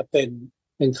นั้นเนี่ยเ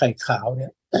ป็นไข่ขาวเนี่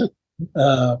ย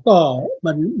ก็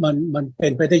มันเป็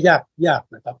นไปได้ยาก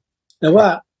นะครับแต่ว่า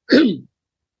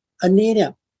อันนี้เนี่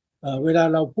ยเวลา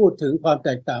เราพูดถึงความแต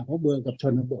กต่างของเมืองกับช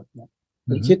นบทเนี่ยผ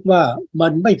มคิดว่ามั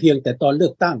นไม่เพียงแต่ตอนเลื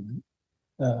อกตั้ง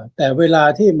แต่เวลา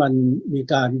ที่มันมี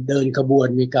การเดินขบวน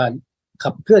มีการ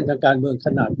ขับเคลื่อนทางการเมืองข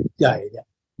นาดใหญ่เนี่ย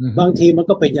บางทีมัน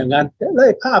ก็เป็นอย่างนั้นแล้ว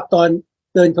ภาพตอน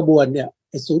เดินขบวนเนี่ย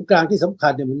ศูนย์กลางที่สำคั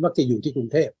ญเนี่ยมันมักจะอยู่ที่กรุง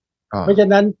เทพเพราะฉะ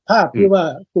นั้นภาพที่ว่า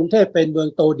กรุงเทพเป็นเมือง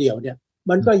โตเดี่ยวเนี่ย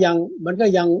มันก็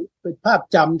ยังเป็นภาพ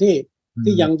จำ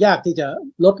ที่ยังยากที่จะ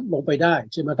ลดลงไปได้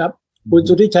ใช่ไหมครับคุณ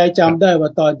สุทธิชัยจำได้ว่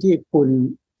าตอนที่คุณ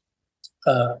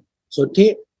สุทธิ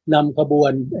นำขบว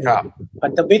นพั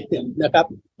นธมิตรเนี่ยนะครับ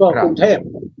ก็กรุงเทพ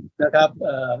นะครับ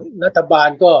รัฐบาล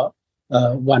ก็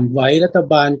หวั่นไหวรัฐ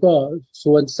บาลก็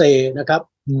ส่วนเซนะครับ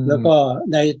แล้วก็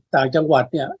ในต่างจังหวัด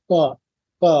เนี่ย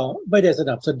ก็ไม่ได้ส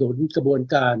นับสนุนกระบวน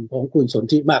การของคุณสน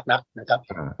ธิมากนักนะครับ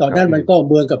ตอนนั้นมันก็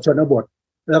เมืองกับชนบท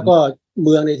แล้วก็เ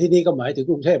มืองในที่นี้ก็หมายถึง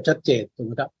กรุงเทพชัดเจนถูกไ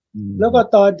หมครับแล้วก็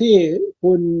ตอนที่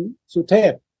คุณสุเท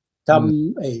พท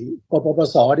ำกปป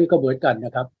สนี่ก็เหมือนกันน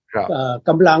ะครับก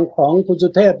ำลังของคุณสุ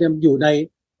เทพเนี่ยอยู่ใน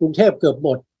กรุงเทพเกือบหม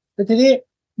ดแต่ทีนี้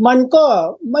มันก็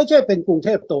ไม่ใช่เป็นกรุงเท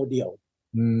พโตเดี่ยว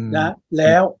นะแ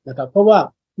ล้วนะครับเพราะว่า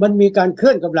มันมีการเค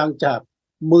ลื่อนกำลังจาก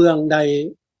เมืองใน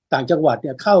ต่างจังหวัดเ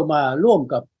นี่ยเข้ามาร่วม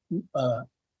กับ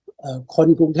คน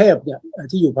กรุงเทพเนี่ย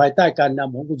ที่อยู่ภายใต้การน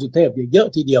ำของคุณสุเทพเยอะ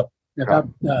ทีเดียวนะครับ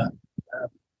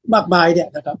มากมายเนี่ย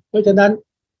นะครับเพราะฉะนั้น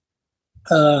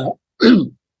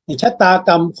ชะตาก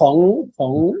รรมข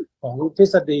องทฤ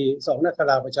ษฎี2 นค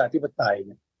ราประชาธิปไตยเ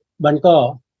นี่ยมันก็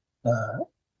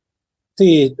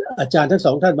ที่อาจารย์ทั้งส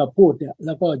องท่านมาพูดเนี่ยแ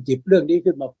ล้วก็หยิบเรื่องนี้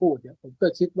ขึ้นมาพูดเนี่ยผมก็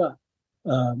คิดว่า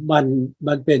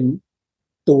มันเป็น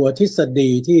ตัวทฤษฎี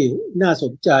ที่น่าส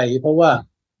นใจเพราะว่า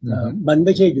มันไ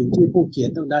ม่ใช่อยู่ที่ผู้เขียน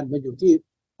เท่านั้นมันอยู่ที่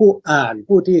ผู้อ่าน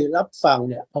ผู้ที่รับฟัง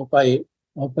เนี่ยเอา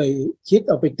ไปคิด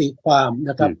เอาไปตีความ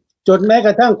นะครับจนแม้ก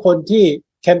ระทั่งคนที่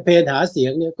แคมเปญหาเสีย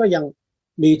งเนี่ยก็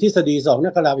มีทฤษฎี2น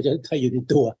คราประชาธิปไตยอยู่ใน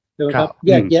ตัวใช่ไหมครับแ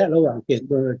ยกแยะระหว่างเขตเ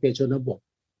มืองเขตชนบท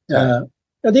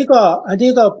อันนี้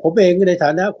ก็ผมเองในฐ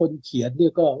านะคนเขียนนี่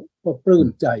ก็ปลื้ม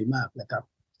ใจมากนะครับ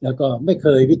แล้วก็ไม่เค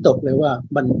ยวิตกเลยว่า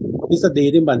มันทฤษฎี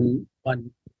นี่มัน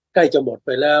ใกล้จะหมดไป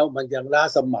แล้วมันยังล้า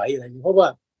สมัยอะไรอย่างนี้เพราะว่า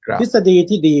ทฤษฎี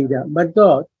ที่ดีเนี่ยมันก็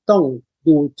ต้อง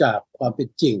ดูจากความเป็น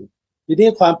จริงทีนี้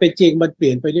ความเป็นจริงมันเป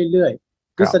ลี่ยนไปเรื่อย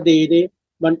ๆทฤษฎีนี้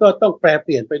มันก็ต้องแปรเป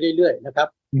ลี่ยนไปเรื่อยๆนะครับ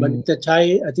มันจะใช้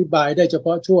อธิบายได้เฉพ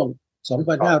าะช่วง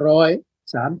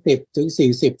 2530 ถึง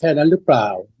 40 แค่นั้นหรือเปล่า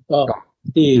ก็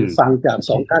ที่ฟังจาก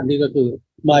2ท่านนี้ก็คือ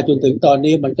มาจนถึงตอน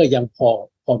นี้มันก็ยังพ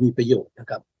อมีประโยชน์นะ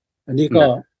ครับอันนี้ก็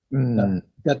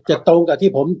จะตรงกับ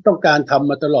ที่ผมต้องการทำ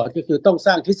มาตลอดก็คือต้องส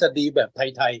ร้างทฤษฎีแบบไ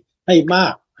ทยๆให้มา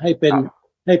กให้เ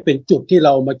ป็นจุดที่เร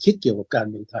ามาคิดเกี่ยวกับการ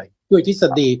เมืองไทยด้วยทฤษ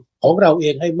ฎีของเราเอ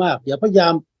งให้มากอย่าพยายา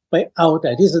มไปเอาแต่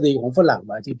ทฤษฎีของฝรั่ง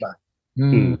มาอธิบาย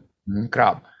ค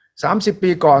รับ30 ปี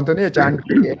ก่อนตอนนี้อาจารย์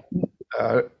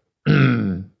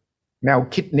แนว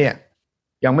คิดเนี่ย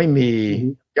ยังไม่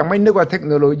นึกว่าเทค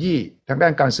โนโลยีทางด้า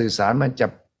นการสื่อสารมันจะ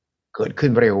เกิดขึ้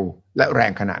นเร็วและแร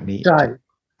งขนาดนี้ใ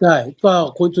ช่ก็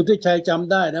คุณสุทธิชัยจ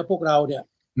ำได้นะพวกเราเนี่ย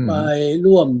ไป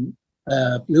ร่วม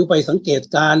หรือไปสังเกต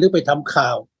การหรือไปทำข่า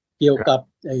วเกี่ยวกับ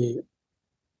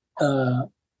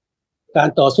การ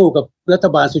ต่อสู้กับรัฐ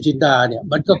บาลสุจินดาเนี่ย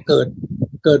มันก็เ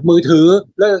กิดมือถือ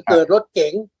แล้วเกิดรถเก๋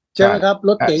งใช่ไหมครับร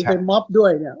ถเก๋งเป็นม็อบด้ว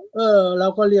ยเนี่ยเรา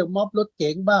ก็เรียกม็อบรถเ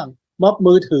ก๋งบ้างม็อบ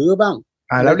มือถือบ้าง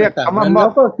เราเรียกคำว่าม็อบเ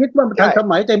ราก็คิดว่ามันทันส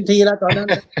มัยเต็มทีแล้วตอนนั้น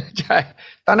ใช่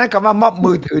ตอนนั้นคำว่าม็อบ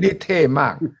มือถือนี่เท่มา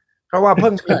กเพราะว่าเ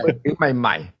พิ่งมีมือถือให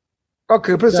ม่ๆก็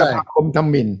คือพฤษภาคมธ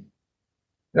มิฬ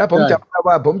แล้วผมจำได้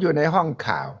ว่าผมอยู่ในห้อง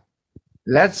ข่าว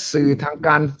และสื่อทางก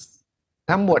าร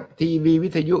ทั้งหมดทีวีวิ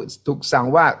ทยุถูกสั่ง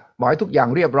ว่าหมอให้ทุกอย่าง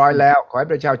เรียบร้อยแล้วขอให้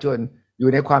ประชาชนอยู่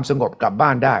ในความสงบกลับบ้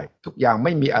านได้ทุกอย่างไ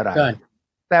ม่มีอะไร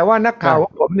แต่ว่านักข่าวขอ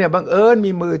งผมเนี่ยบังเอิญ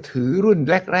มีมือถือรุ่น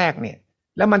แรกๆเนี่ย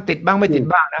แล้วมันติดบ้างไม่ติด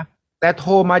บ้างนะแต่โท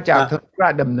รมาจากถนนรา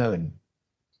ชดำเนิน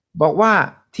บอกว่า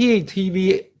ที่ทีวี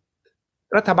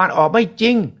รัฐบาลออกไม่จ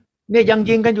ริงเนี่ยยัง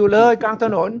ยิงกันอยู่เลยกลางถ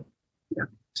นน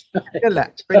นั่นแหละ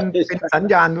เป็นสัญ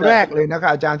ญาณแรกเลยนะครั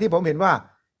บอาจารย์ที่ผมเห็นว่า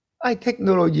ไอ้เทคโน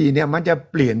โลยีเนี่ยมันจะ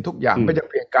เปลี่ยนทุกอย่างมันจะ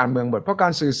เปลี่ยนการเมืองหมดเพราะกา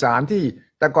รสื่อสารที่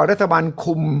แต่ก่อนรัฐบาล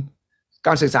คุมก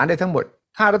ารสื่อสารได้ทั้งหมด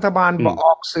ถ้ารัฐบาลบอกอ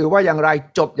อกสื่อว่าอย่างไร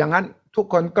จบอย่างนั้นทุก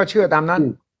คนก็เชื่อตามนั้น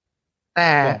แต่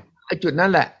ไอ้จุดนั้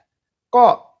นแหละก็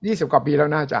20 กว่าปีแล้ว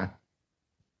นะอาจารย์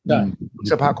พฤ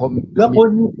ษภาคมแล้ว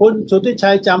คุณสุทธิ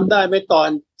ชัยจำได้ไหมตอน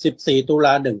14 ตุล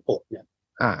า 16เนี่ย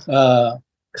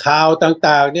ข่าว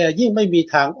ต่างๆเนี่ยยิ่งไม่มี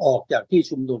ทางออกจากที่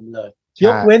ชุมนุมเลยย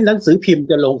กเว้นหนังสือพิมพ์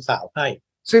จะลงข่าวให้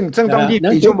ซึ่งต้อง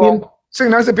24 ชั่วโมงซึ่ง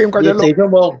หนังสือพิมพ์ก็จะลง24 ชั่ว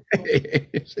โมง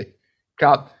ค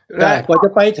รับกว่าจะ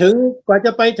ไป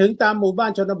ถึงตามหมู่บ้า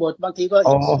นชนบทบางทีก็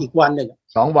อีกวันหนึ่ง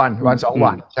2 วัน2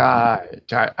 วันใ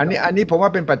ช่อันนี้ผมว่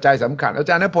าเป็นปัจจัยสำคัญอา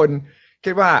จารย์ณพล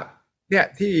คิดว่าเนี่ย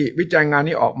ที่วิจัยงาน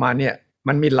นี้ออกมาเนี่ย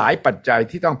มันมีหลายปัจจัย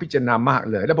ที่ต้องพิจารณามาก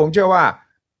เลยและผมเชื่อว่า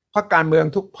พรรคการเมือง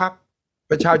ทุกพรรค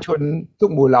ประชาชนทุก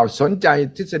หมู่เหล่าสนใจ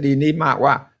ทฤษฎีนี้มาก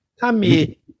ว่าถ้ามี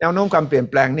แนวโน้มการเปลี่ยน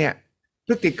แปลงเนี่ยพ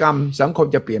ฤติกรรมสังคม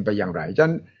จะเปลี่ยนไปอย่างไรอาจา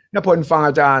รย์ณพลฟัง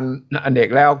อาจารย์อเนก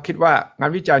แล้วคิดว่างา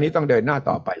นวิจัยนี้ต้องเดินหน้า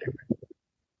ต่อไปอย่างไร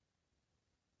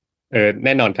แ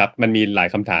น่นอนครับมันมีหลาย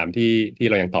คำถามที่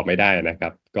เรายังตอบไม่ได้นะครั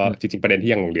บก็จริงๆประเด็น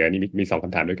ที่ยังเหลือนี่มี2 ค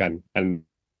ำถามด้วยกันอัน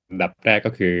ดับแรก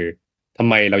ก็คือทำ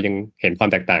ไมเรายังเห็นความ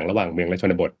แตกต่างระหว่างเมืองและช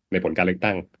นบทในผลการเลือก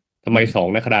ตั้งทำไม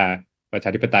2 นคราประช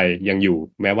าธิปไตยยังอยู่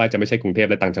แม้ว่าจะไม่ใช่กรุงเทพ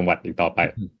และต่างจังหวัดอีกต่อไป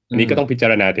อันนี้ก็ต้องพิจา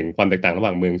รณาถึงความแตกต่างระหว่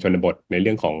างเมืองชนบทในเ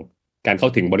รื่องของการเข้า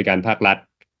ถึงบริการภาครัฐ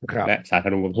และสาธา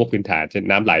รณูปโภคพื้นฐานเช่น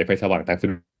น้ำไหลไฟสว่างทางสะ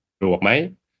ดวกไหม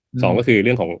2ก็คือเ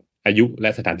รื่องของอายุและ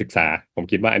สถานศึกษาผม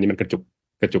คิดว่าอันนี้มันกระ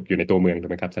จุกอยู่ในตัวเมืองถูก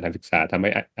ไหมครับสถานศึกษาทำให้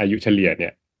อายุเฉลี่ยเนี่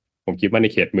ยผมคิดว่าใน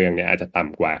เขตเมืองเนี่ยอาจจะต่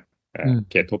ำกว่า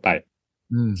เขตทั่วไป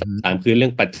3คือเรื่อ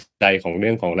งปัจจัยของเรื่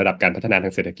องของระดับการพัฒนาทา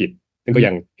งเศรษฐกิจซึ่งก็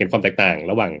ยังเห็นความแตกต่าง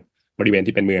ระหว่างบริเวณ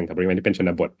ที่เป็นเมืองกับบริเวณที่เป็นช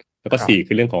นบทแล้วก็4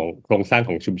คือเรื่องของโครงสร้าง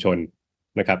ของชุมชน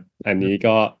นะครับอันนี้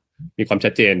ก็มีความ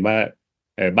ชัดเจนว่า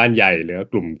บ้านใหญ่หรือ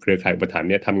กลุ่มเครือข่ายอุปถัมภ์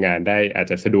เนี่ยทำงานได้อาจ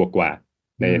จะสะดวกกว่า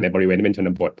ในบริเวณที่เป็นชน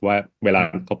บทว่าเวลา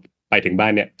เขาไปถึงบ้า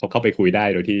นเนี่ยเขาเข้าไปคุยได้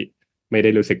โดยที่ไม่ได้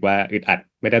รู้สึกว่าอึดอัด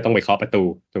ไม่ได้ต้องไปเคาะประตู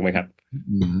ถูกไหมครับ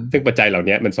ซึ่งปัจจัยเหล่า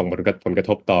นี้มันส่งผลกระ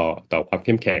ทบต่อความเ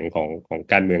ข้มแข็งของ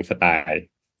การเมืองสไต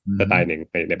ล์หนึ่ง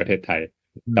ในประเทศไทย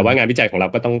แต่ว่างานวิจัยของเรา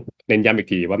ก็ต้องเน้นย้ำอีก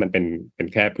ทีว่ามันเป็น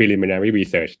แค่ preliminary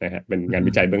research นะครับเป็นงาน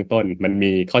วิจัยเบื้องต้นมัน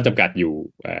มีข้อจำกัดอยู่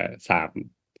สา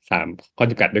มข้อ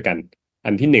จำกัดด้วยกัน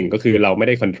อันที่1ก็คือเราไม่ไ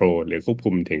ด้ control หรือควบ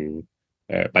คุมถึง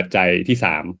ปัจจัยที่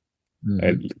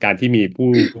3การที่มีผู้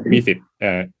มีสิทธิ์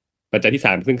ปัจจัยที่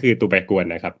3ซึ่งคือตัวแปรกวน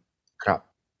นะครับ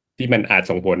ที่มันอาจ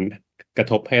ส่งผลกระ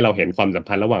ทบให้เราเห็นความสัม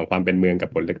พันธ์ระหว่างความเป็นเมืองกับ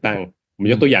ผลเลือกตั้งผม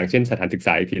ยกตัวอย่างเช่นสถานศึกษ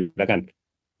าอีกทีแล้วกัน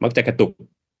มักจะกระตุก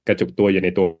กระจุกตัวอยู่ใน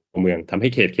ตัวเมืองทำให้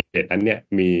เขตนั้นเนี่ย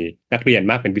มีนักเรียน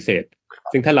มากเป็นพิเศษ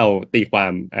ซึ่งถ้าเราตีควา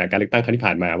มการเลือกตั้งครั้งที่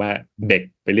ผ่านมาว่าเด็ก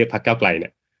ไปเลือกพรรคก้าวไกลเนี่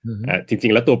ยจริ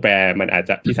งๆแล้วตัวแปรมันอาจ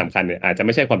จะที่สำคัญเนี่ยอาจจะไ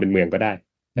ม่ใช่ความเป็นเมืองก็ได้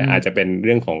แต่อาจจะเป็นเ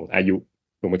รื่องของอายุ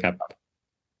ถูกไหมครับ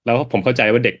แล้วผมเข้าใจ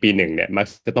ว่าเด็กปีหนึ่งเนี่ยมัก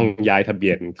จะต้องย้ายทะเบี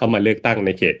ยนเข้ามาเลือกตั้งใน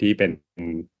เขตที่เป็น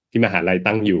ที่มหาลัย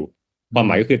ตั้งอยู่ความห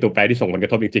มายก็คือตัวแปรที่ส่งผลกร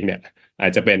ะทบจริงๆเนี่ยอา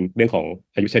จจะเป็นเรื่องของ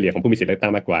อายุเฉลี่ยของผู้มีสิทธิเลือกตั้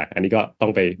งมากกว่าอันนี้ก็ต้อ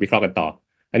งไปวิเคราะห์กันต่อ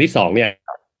อันที่สองเนี่ย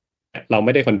เราไ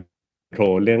ม่ได้คอนโทร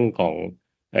ลเรื่องของ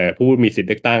ผู้มีสิทธิ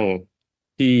เลือกตั้ง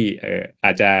ที่อ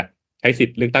าจจะใช้สิท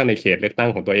ธิเลือกตั้งในเขตเลือกตั้ง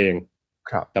ของตัวเอง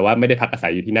แต่ว่าไม่ได้พักอาศั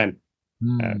ยอยู่ที่นั่น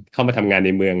เข้ามาทำงานใน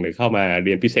เมืองหรือเข้ามาเ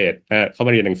รียนพิเศษเข้าม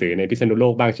าเรียนหนังสือในพิษณุโล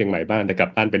กบ้างเชียงใหม่บ้างแต่กลับ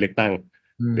บ้านไปเลือกตั้ง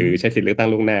หรือใช้สิทธิเลือกตั้ง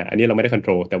ล่วงหน้าอันนี้เราไม่ได้คอนโท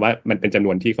รลแต่ว่ามันเป็นจำน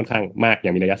วนที่ค่อนข้างมากอย่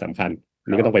างมีนัยสำคัญอัน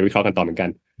นี้ก็ต้องไปวิเคราะห์กันต่อเหมือนกัน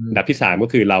อันดับที่สามก็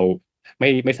คือเรา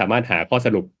ไม่สามารถหาข้อส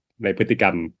รุปในพฤติกร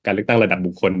รมการเลือกตั้งระดับ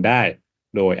บุคคลได้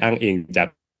โดยอ้างอิงจาก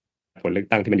ผลเลือก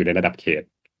ตั้งที่มันอยู่ในระดับเขต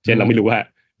เช่นเราไม่รู้ว่า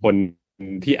คน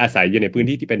ที่อาศัยอยู่ในพื้น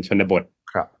ที่ที่เป็นชนบท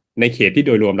ในเขตที่โ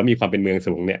ดยรวมแล้วมีความเป็นเมือง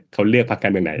สูงเนี่ยเขาเลือกพรรคกา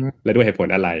รเมืองไหนและด้วยเหตุผล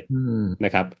อะไรน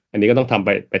ะครับอันนี้ก็ต้อง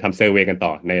ไปทำเซอร์เวย์กันต่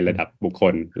อในระดับบุคค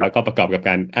ลแล้วก็ประกอบกับ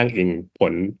การอ้างอิงผ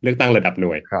ลเลือกตั้งระดับห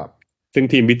น่วยซึ่ง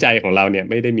ทีมวิจัยของเราเนี่ย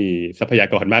ไม่ได้มีทรัพยา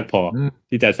กรมากพอ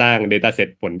ที่จะสร้าง Data Set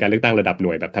ผลการเลือกตั้งระดับห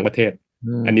น่วยแบบทั้งประเทศ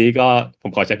อันนี้ก็ผ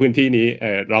มขอใช้พื้นที่นี้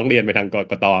ร้องเรียนไปทางก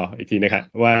กต.อีกทีนะครับ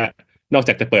ว่านอกจ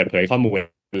ากจะเปิดเผยข้อมูล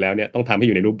แล้วเนี่ยต้องทำให้อ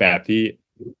ยู่ในรูปแบบที่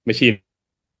Machine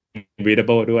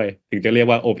readable ด้วยถึงจะเรียก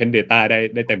ว่า Open Data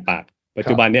ได้เต็มปากปัจ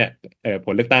จุบันเนี่ยผ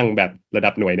ลเลือกตั้งแบบระ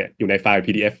ดับหน่วยเนี่ยอยู่ในไฟล์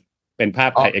PDF เป็นภา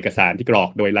พถ่ายเอกสารที่กรอก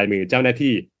โดยลายมือเจ้าหน้า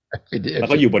ที่แล้ว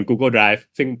ก็อยู่บน Google Drive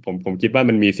ซึ่งผมคิดว่า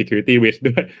มันมี security risk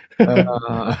ด้วย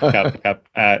ครับ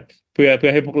เพื่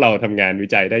อให้พวกเราทำงานวิ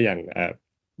จัยได้อย่าง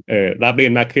ราบรื่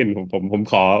นมากขึ้นผม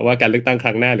ขอว่าการเลือกตั้งค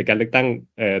รั้งหน้าหรือการเลือกตั้ง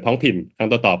ท้องถิ่นครั้ง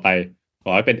ต่อไปข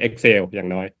อให้เป็น Excel อย่าง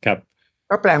น้อยครับ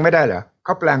ก็แปลงไม่ได้เหรอเข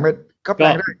าแปลงไ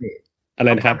ด้นี่อะไร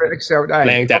นะครับเป็น Excel ได้แป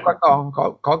ลงจาก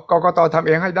กกตทำเ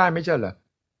องให้ได้ไม่ใช่เหรอ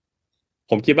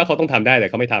ผมคิดว่าเขาต้องทำได้แต่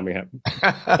เขาไม่ทำครับ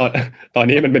ตอน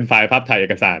นี้มันเป็นไฟล์ภาพถ่ายเอ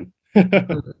กสาร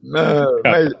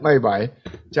ไม่ไหว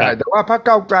ใช่แต่ว่าพรรค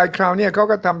ก้าวไกลคราวนี้เขา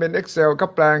ก็ทำเป็น Excel ก็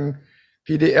แปลง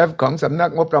PDF ของสำนัก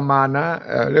งบประมาณนะ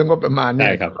เรื่องงบประมาณเนี่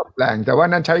ยก็แปลงแต่ว่า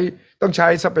นั้นต้องใช้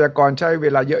ทรัพยากรใช้เว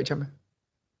ลาเยอะใช่ไหม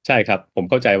ใช่ครับผม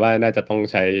เข้าใจว่าน่าจะต้อง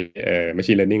ใช้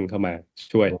machine learning เข้ามา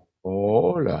ช่วยโอ้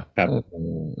เหรอครับ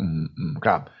ค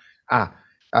รับ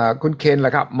คุณเคนล่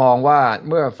ะครับมองว่า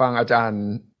เมื่อฟังอาจารย์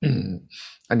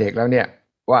อเนกแล้วเนี่ย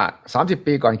ว่า30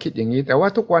ปีก่อนคิดอย่างนี้แต่ว่า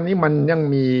ทุกวันนี้มันยัง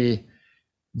มี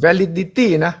validity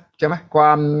นะใช่ไหมคว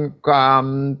าม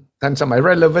ทันสมัย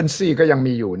relevancy ก็ยัง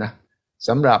มีอยู่นะส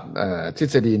ำหรับทฤ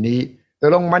ษฎีนี้แต่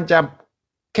ลงมันจะ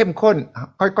เข้มข้น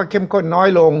ค่อยๆเข้มข้นน้อย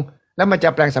ลงแล้วมันจะ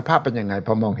แปลงสภาพเป็นยังไงพ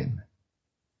อมองเห็น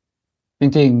จ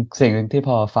ริงๆสิ่งหนึ่งที่พ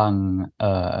อฟัง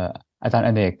อาจารย์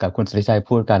อเนกกับคุณสุทธิชัย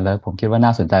พูดกันแล้วผมคิดว่าน่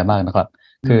าสนใจมากนะครับ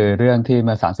คือเรื่องที่ม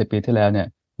า30 ปีที่แล้วเนี่ย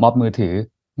ม็อบมือถือ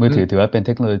ถือว่าเป็นเ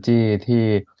ทคโนโลยีที่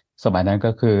สมัยนั้น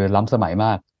ก็คือล้ำสมัยม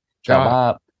ากแต่ว่า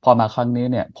พอมาครั้งนี้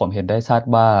เนี่ยผมเห็นได้ชัด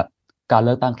ว่าการเ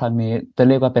ลือกตั้งครั้งนี้จะเ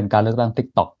รียกว่าเป็นการเลือกตั้ง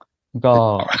TikTok ก็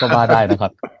ว่าได้นะครั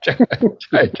บใ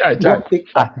ช่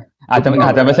อาจจะ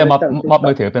ไม่ใช่ม็อบ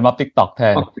มือถือเป็นม็อบ TikTok แท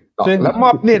นซึ่งแล้วม็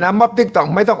อบนี่นะม็อบ TikTok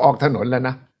ไม่ต้องออกถนนแล้วน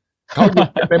ะเขาอยู่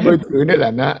ในมือถือนี่แหล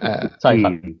ะนะใช่ครั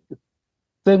บ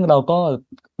ซึ่งเราก็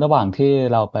ระหว่างที่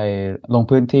เราไปลง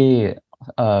พื้นที่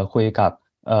คุยกับ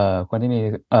คนที่มี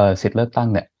สิทธิ์เลือกตั้ง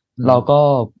เนี่ยเราก็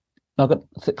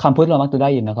คำพูดเรามักจะได้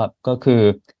ยินนะครับก็คือ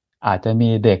อาจจะมี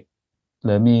เด็กห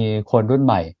รือมีคนรุ่นใ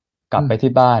หม่กลับไป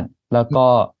ที่บ้านแล้วก็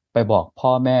ไปบอกพ่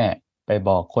อแม่ไปบ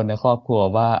อกคนในครอบครัว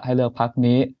ว่าให้เลือกพรรค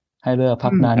นี้ให้เลือกพร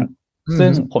รคนั้นซึ่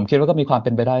งผมคิดว่าก็มีความเ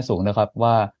ป็นไปได้สูงนะครับ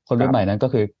ว่าคนรุ่นใหม่นั้นก็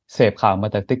คือเสพข่าวมา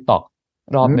จาก TikTok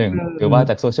รอบหนึ่งหรือว่า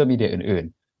จากโซเชียลมีเดียอื่น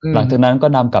ๆหลังจากนั้นก็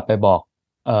นำกลับไปบอก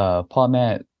พ่อแม่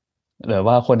หรือ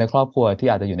ว่าคนในครอบครัวที่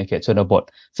อาจจะอยู่ในเขตชนบท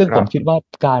ซึ่งผมคิดว่า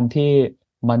การที่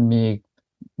มัน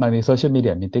มีโซเชียลมีเดี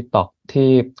ยมี TikTok ที่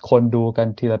คนดูกัน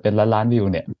ทีละเป็นล้านวิว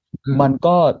เนี่ยมัน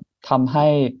ก็ทำให้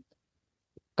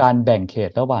การแบ่งเขต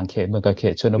ระหว่างเขตเมืองกับเข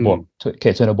ตช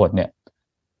นบทเนี่ย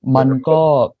มันก็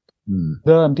เ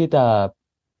ริ่มที่จะ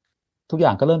ทุกอย่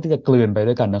างก็เริ่มที่จะกลืนไป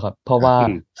ด้วยกันนะครับเพราะว่า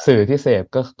สื่อที่เสพ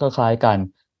ก็คล้ายกัน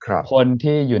คน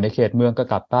ที่อยู่ในเขตเมืองก็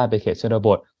กลับบ้านไปเขตชนบ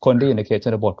ทคนที่อยู่ในเขตช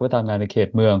นบทก็ทำงานในเขต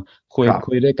เมือง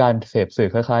คุยด้วยกันเสพสื่อ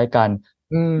คล้ายๆกัน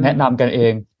แนะนำกันเอ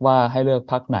งว่าให้เลือก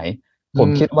พรรคไหนผม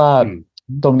คิดว่า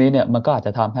ตรงนี้เนี่ยมันก็อาจจ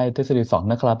ะทำให้ทฤษฎี2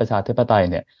นักราประชาธิปไตย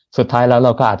เนี่ยสุดท้ายแล้วเร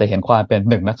าก็อาจจะเห็นความเป็น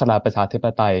1นักราประชาธิป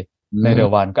ไตยในเร็ว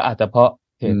วันก็อาจจะเพราะ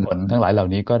เหตุผลทั้งหลายเหล่า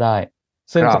นี้ก็ได้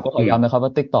ซึ่งผมก็ขอย้ำนะครับว่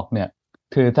า TikTok เนี่ย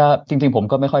คือถ้าจริงๆผม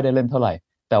ก็ไม่ค่อยได้เล่นเท่าไหร่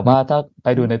แต่ว่าถ้าไป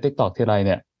ดูใน TikTok ทีไรเ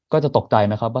นี่ยก็จะตกใจ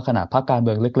นะครับว่าขนาดพรรคการเ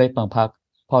มืองเล็กๆบางพรรค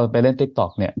พอไปเล่น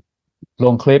TikTok เนี่ยล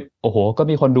งคลิปโอ้โหก็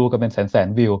มีคนดูกันเป็นแสน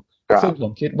วิว ครับ ซึ่งผ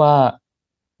มคิดว่า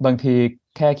บางที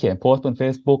แค่เขียนโพสต์บน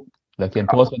Facebook หรือเขียน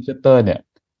โพสต์บน Twitter เนี่ย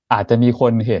อาจจะมีค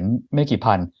นเห็นไม่กี่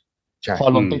พัน ใช่ พอ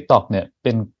ลง TikTok เนี่ยเ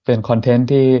ป็นคอนเทนต์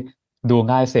ที่ดู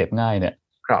ง่ายเสพง่ายเนี่ย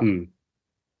ครับ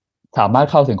สามารถ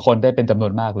เข้าถึงคนได้เป็นจำนว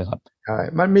นมากเลยครับ ใช่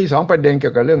มันมี2ประเด็นเกี่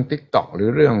ยวกับเรื่อง TikTok หรือ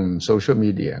เรื่องโซเชียล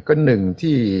มีเดียก็หนึ่ง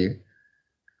ที่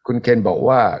คุณเคนบอก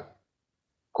ว่า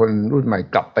คนรุ่นใหม่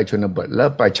กลับไปชนบทแล้ว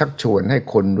ไปชักชวนให้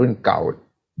คนรุ่นเก่า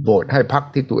โหวตให้พรรค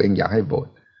ที่ตัวเองอยากให้โหวต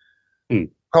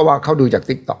เพราะว่าเขาดูจาก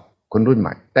TikTok คนรุ่นให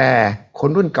ม่ แต่คน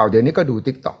รุ่นเก่าเดี๋ยวนี้ก็ดู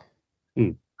TikTok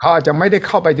เขาอาจจะไม่ได้เ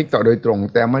ข้าไป TikTok โดยตรง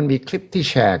แต่มันมีคลิปที่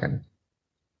แชร์กัน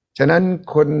ฉะนั้น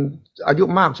คนอายุ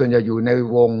มากส่วนใหญ่อยู่ใน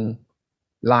วง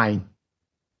Line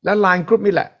และ Line กรุ๊ป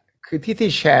นี่แหละคือที่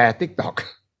แชร์ TikTok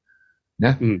น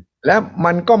ะและ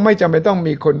มันก็ไม่จำเป็นต้อง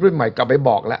มีคนรุ่นใหม่กลับไปบ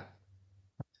อกแล้ว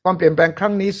ความเปลี่ยนแปลงครั้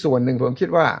งนี้ส่วนหนึ่งผมคิด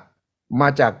ว่ามา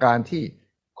จากการที่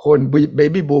คนเบ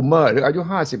บี้บูมเมอร์หรืออายุ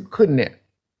50ขึ้นเนี่ย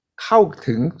เข้า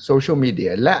ถึงโซเชียลมีเดี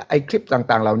ยและไอ้คลิป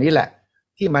ต่างๆเหล่านี้แหละ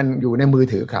ที่มันอยู่ในมือ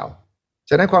ถือเขา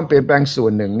ฉะนั้นความเปลี่ยนแปลงส่ว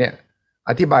นหนึ่งเนี่ย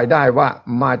อธิบายได้ว่า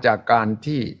มาจากการ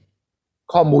ที่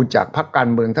ข้อมูลจากพรรคการ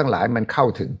เมืองทั้งหลายมันเข้า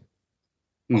ถึง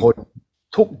คน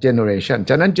ทุกเจเนอเรชัน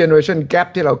ฉะนั้นเจเนอเรชันแกป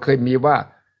ที่เราเคยมีว่า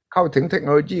เข้าถึงเทคโน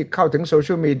โลยีเข้าถึงโซเชี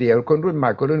ยลมีเดียคนรุ่นใหม่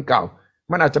คนรุ่นเก่า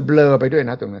มันอาจจะเบลอไปด้วย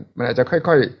นะตรงนั้นมันอาจจะค่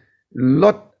อยๆล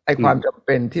ดไอ้ความจำเ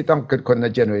ป็นที่ต้องเกิดคนใน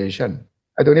เจเนอเรชัน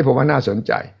ไอ้ตรงนี้ผมว่าน่าสนใ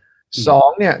จสอง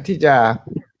เนี่ยที่จะ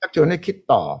ชักชวนให้คิด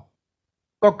ต่อ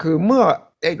ก็คือเมื่อ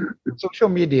ไอ้โซเชีย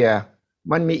ลมีเดีย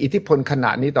มันมีอิทธิพลขน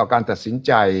าดนี้ต่อการตัดสินใ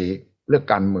จเรื่อง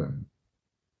การเมือง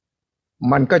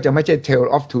มันก็จะไม่ใช่ tail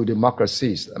off to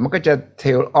democracies มันก็จะ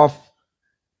tail off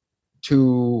to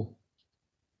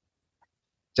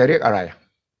จะเรียกอะไร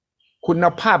คุณ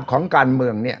ภาพของการเมื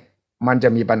องเนี่ยมันจะ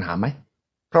มีปัญหาไหม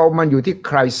เพราะมันอยู่ที่ใ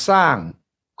ครสร้าง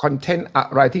คอนเทนต์อะ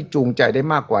ไรที่จูงใจได้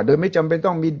มากกว่าโดยไม่จำเป็น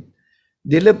ต้องมี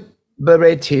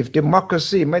deliberative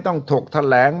democracy ไม่ต้องถกแถ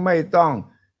ลงไม่ต้อง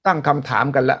ตั้งคำถาม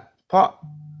กันละเพราะ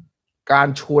การ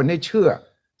ชวนให้เชื่อ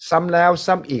ซ้ำแล้ว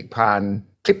ซ้ำอีกผ่าน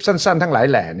คลิปสั้นๆทั้งหลาย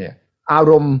แหล่เนี่ยอา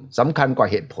รมณ์สำคัญกว่า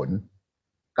เหตุผล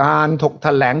การถกแถ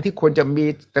ลงที่ควรจะมี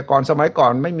แต่ก่อนสมัยก่อ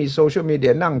นไม่มีโซเชียลมีเดี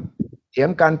ยนั่งเถียง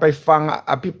กันไปฟัง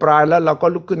อภิปรายแล้วเราก็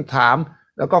ลุกขึ้นถาม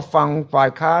แล้วก็ฟังฝ่าย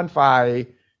ค้านฝ่าย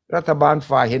รัฐบาล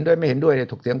ฝ่ายเห็นด้วยไม่เห็นด้วย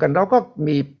ถกเถียงกันเราก็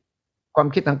มีความ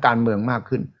คิดทางการเมืองมาก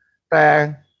ขึ้นแต่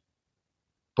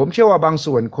ผมเชื่อว่าบาง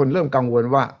ส่วนคนเริ่มกังวล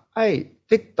ว่าไอ้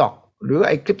TikTok หรือไ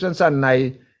อ้คลิปสั้นๆใน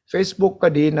Facebook ก็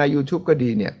ดีใน YouTube ก็ดี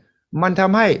เนี่ยมันท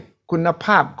ำให้คุณภ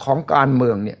าพของการเมื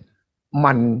องเนี่ย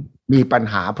มันมีปัญ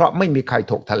หาเพราะไม่มีใคร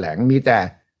ถกแถลงมีแต่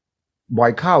บ่อ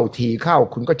ยเข้าทีเข้า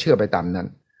คุณก็เชื่อไปตามนั้น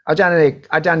อาจารย์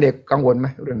เด็กกังวลไหม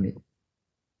เรื่องนี้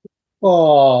ก็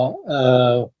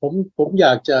ผมอย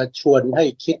ากจะชวนให้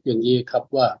คิดอย่างนี้ครับ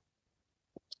ว่า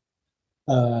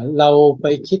เราไป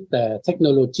คิดแต่เทคโน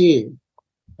โลยี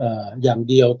อย่าง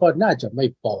เดียวก็น่าจะไม่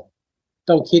พอ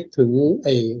ต้องคิดถึง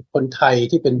คนไทย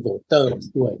ที่เป็นโหวตเตอร์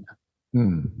ด้วยนะ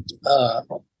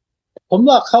ผม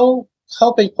ว่าเขา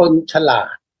เป็นคนฉลา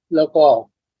ดแล้วก็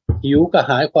หิวกระ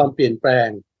หายความเปลี่ยนแปลง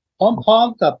พร้อม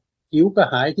ๆกับหิวกระ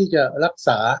หายที่จะรักษ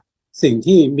าสิ่ง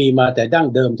ที่มีมาแต่ดั้ง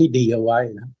เดิมที่ดีเอาไว้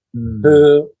นะคือ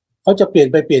เขาจะเปลี่ยน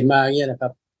ไปเปลี่ยนมาอย่างเงี้ยนะครั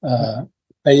บ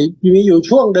มีอยู่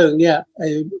ช่วงหนึ่งเนี่ย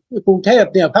กรุงเทพ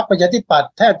เนี่ยพรรคประชาธิปัต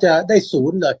ย์แทบจะได้ศู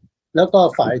นย์เลยแล้วก็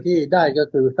ฝ่ายที่ได้ก็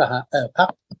คือพรรค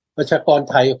ประชากร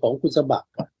ไทยของคุณสมัคร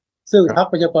ซึ่งพรรค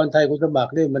ประชากรไทยคุณสมัค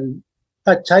รเนี่ยมัน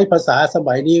ถ้าใช้ภาษาส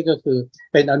มัยนี้ก็คือ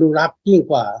เป็นอนุรักษ์ยิ่ง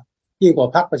กว่า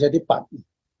พรรคประชาธิปัตย์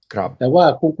ครับแต่ว่า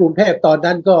กรุงเทพตอน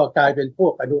นั้นก็กลายเป็นพว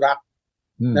กอนุรักษ์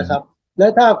นะครับและ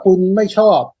ถ้าคุณไม่ช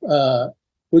อบ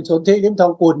คุณสนธิลิ้มทอ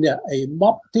งกุลเนี่ยไอ้ม็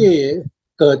อบที่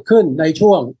เกิดขึ้นใน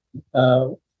ช่วง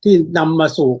ที่นำมา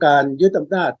สู่การยึดอ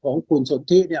ำนาจของคุณสน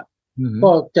ธิเนี่ย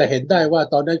ก็จะเห็นได้ว่า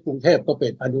ตอนนั้นกรุงเทพก็เป็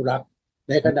นอนุรักษ์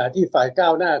ในขณะที่ฝ่ายก้า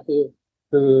วหน้า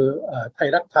คือไทย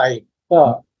รักไทยก็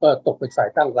ตกเป็นฝ่าย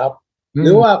ตั้งรับห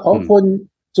รือว่าของคุณ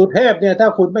สุเทพเนี่ยถ้า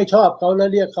คุณไม่ชอบเขาแล้ว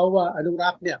เรียกเขาว่าอนุรั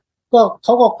กษ์เนี่ยก็เข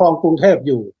าก็ครองกรุงเทพอ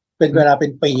ยู่เป็นเวลาเป็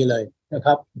นปีเลยนะค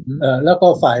รับแล้วก็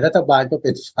ฝ่ายรัฐบาลก็เ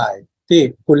ป็นฝ่ายที่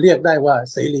คุณเรียกได้ว่า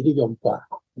เสรีนิยมกว่า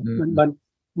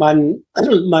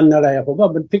มันอะไรผมว่า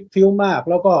มันพลิกฟิวมาก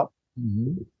แล้วก็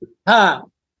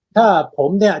ถ้าผม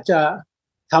เนี่ยจะ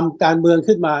ทำการเมือง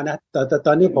ขึ้นมานะแต่ต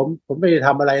อนนี้ผมไม่ได้ท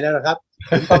ำอะไรแล้วนะครับ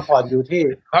ผมพักผ่อนอยู่ที่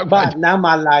บ้านน้ำม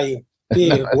าลัยที่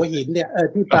หัวหินเนี่ย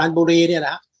ที่ปราณบุรีเนี่ย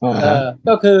นะ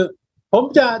ก็คือผม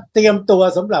จะเตรียมตัว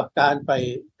สำหรับการไป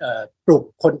ปลุก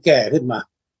คนแก่ขึ้นมา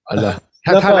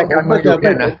ถ้ารายการมันอยู่แ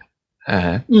ค่นะ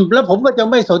แล้วผมก็จะ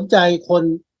ไม่สนใจคน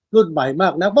รุ่นใหม่มา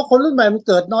กนะเพราะคนรุ่นใหม่มัน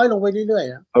เกิดน้อยลงไปเรื่อย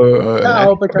ๆนะถ้าเอา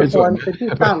ประชากรเป็นที่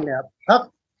ตั้งเนี่ย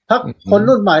พร พรรคคน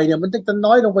รุ่นใหม่เนี่ยมันจะ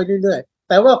น้อยลงไปเรื่อยๆ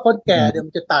แต่ว่าคนแก่เนี่ยมั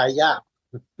นจะตายยาก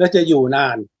และจะอยู่นา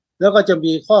นแล้วก็จะ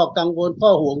มีข้อกังวลข้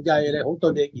อห่วงใยอะไรของต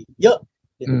นเองอีกเยอะ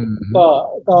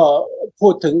ก็พู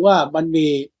ดถึงว่ามันมี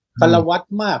พลวัต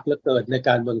มากเหลือเกินในก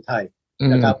ารเมืองไทย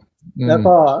นะครับแล้ว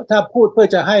ก็ถ้าพูดเพื่อ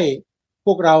จะให้พ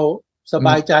วกเราสบ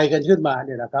ายใจกันขึ้นมาเ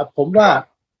นี่ยนะครับผมว่า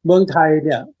เมืองไทยเ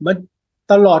นี่ยมัน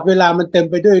ตลอดเวลามันเต็ม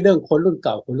ไปด้วยเรื่องคนรุ่นเ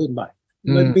ก่าคนรุ่นใหม่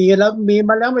มันมี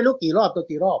มาแล้วไม่รู้กี่รอบต่อ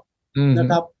กี่รอบนะ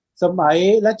ครับสมัย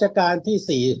รัชกาล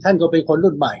ที่4ท่านก็เป็นคน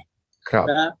รุ่นใหม่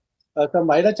นะฮะส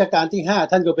มัยรัชกาลที่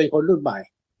5ท่านก็เป็นคนรุ่นใหม่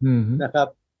นะครับ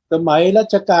สมัยรั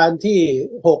ชกาลที่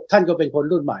6ท่านก็เป็นคน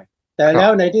รุ่นใหม่แต่แล้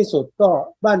วในที่สุดก็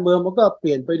บ้านเมืองมันก็เป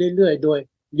ลี่ยนไปเรื่อยๆโดย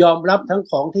ยอมรับทั้ง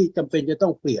ของที่จำเป็นจะต้อ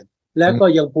งเปลี่ยนและก็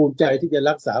ยังภูมิใจที่จะ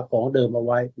รักษาของเดิมเอา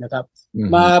ไว้นะครับ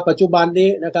มาปัจจุบันนี้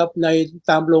นะครับใน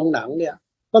ตามโรงหนังเนี่ย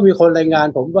ก็มีคนรายงาน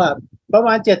ผมว่าประม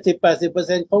าณ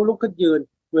 70-80% เขาลุกขึ้นยืน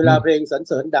เวลาเพลงสรรเ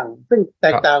สริญดังซึ่งแต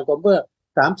กต่างกับเมื่อ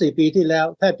 3-4 ปีที่แล้ว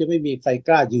แทบจะไม่มีใครก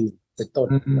ล้ายืนเป็นต้น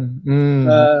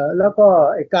แล้วก็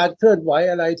การเคลื่อนไหว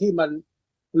อะไรที่มัน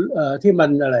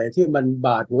อะไรที่มันบ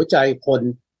าดหัวใจคน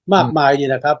มากมายนี่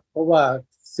นะครับเพราะว่า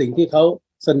สิ่งที่เขา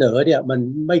เสนอเนี่ยมัน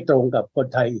ไม่ตรงกับคน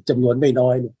ไทยจำนวนไม่น้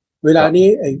อยเนี่ยเวลานี้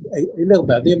ไอ้เรื่อง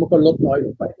แบบนี้มันก็ลดน้อยล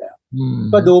งไปแล้ว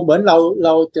ก็ดูเหมือนเร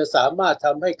าจะสามารถท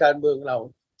ำให้การเมืองเรา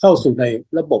เข้าสู่ใน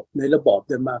ระบบไ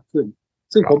ด้มากขึ้น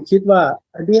ซึ่งผมคิดว่า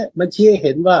อันนี้มันชี้ให้เ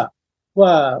ห็นว่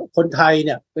าคนไทยเ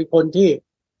นี่ยเป็นคน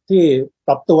ที่ป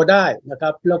รับตัวได้นะครั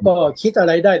บแล้วก็คิดอะไ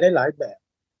รได้หลายแบบ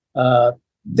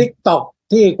TikTok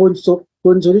ที่คุณ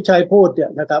สุทธิชัยพูดเนี่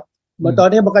ยนะครับมันตอน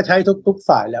นี้มันก็ใช้ทุก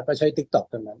ฝ่ายแล้วก็ใช้ TikTok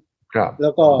ทั้งนั้นแล้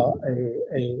วก็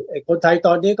ไอ้คนไทยต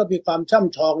อนนี้ก็มีความช่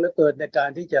ำชองเหลือเกินในการ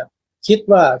ที่จะคิด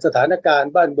ว่าสถานการ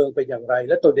ณ์บ้านเมืองเป็นอย่างไร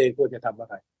และตัวเองควรจะทำอะ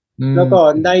ไรแล้วก็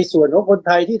ในส่วนของคนไ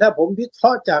ทยที่ถ้าผมวิเคร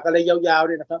าะห์จากอะไรยาวๆเ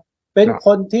นี่ยนะครับเป็นค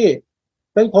น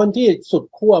ที่สุด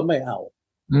ขั้วไม่เอา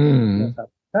นะครับ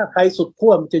ถ้าใครสุดขั้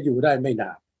วมันจะอยู่ได้ไม่น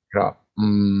านครับ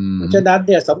เพราะฉะนั้นเ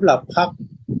นี่ยสำหรับพรรค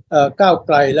ก้าวไ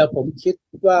กลแล้วผมคิด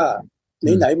ว่า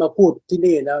ไหนๆมาพูดที่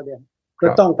นี่แล้วเนี่ยก็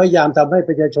ต้องพยายามทำให้ป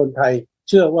ระชาชนไทยเ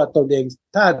ชื่อว่าตนเอง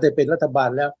ถ้าจะเป็นรัฐบาล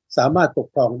แล้วสามารถปก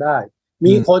ครองได้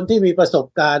มีคนที่มีประสบ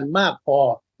การณ์มากพอ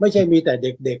ไม่ใช่มีแต่เ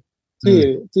ด็กๆ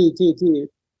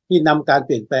ที่นำการเป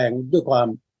ลี่ยนแปลงด้วยความ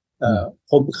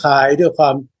ขมคายด้วยควา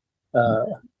ม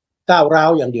ก้าวร้าว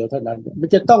อย่างเดียวเท่านั้นมัน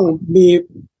จะต้อง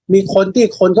มีคนที่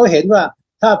คนเขาเห็นว่า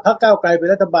ถ้าพรรคก้าวไกลเป็น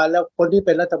รัฐบาลแล้วคนที่เ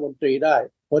ป็นรัฐมนตรีได้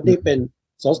คนที่เป็น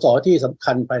สสที่สำ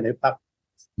คัญภายในพรรค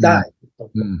ได้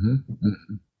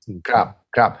ครับ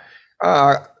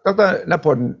ดร.ณพ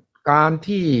ลการ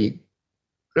ที่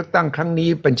เลือกตั้งครั้งนี้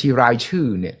บัญชีรายชื่อ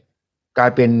เนี่ยกลา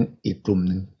ยเป็นอีกกลุ่มห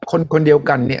นึ่งคนเดียว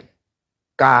กันเนี่ย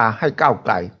กาให้ก้าวไก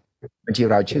ลบัญชี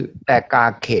รายชื่อแต่กา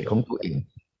เขตของตัวเอง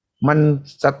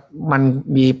มัน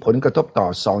มีผลกระทบต่อ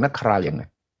สองนคราอย่างไร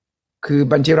คือ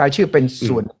บัญชีรายชื่อเป็น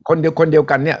ส่วนคนเดียว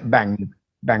กันเนี่ยแ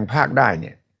บ่งภาคได้เ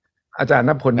นี่ยอาจารย์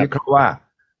ณพลวิเคราะห์ว่า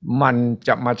มันจ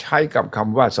ะมาใช้กับค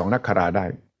ำว่าสองนคราได้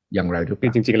อย่างไรหรือเปล่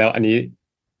าจริงๆแล้วอันนี้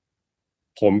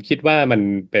ผมคิดว่ามัน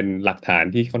เป็นหลักฐาน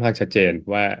ที่ค่อนข้างชัดเจน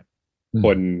ว่าค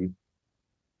น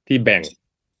ที่แบ่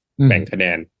งคะแน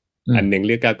นอันนึงเ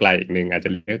ลือกก้าวไกลอีกนึงอาจจะ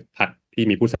เลือกพรรคที่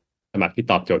มีผู้สมัครที่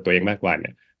ตอบโจทย์ตัวเองมากกว่าเนี่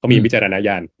ยเขามีวิจารณญ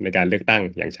าณในการเลือกตั้ง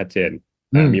อย่างชัดเจน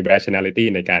มี rationality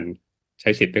ในการใช้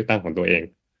สิทธิ์เลือกตั้งของตัวเอง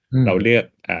เราเลือก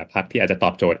พรรคที่อาจจะตอ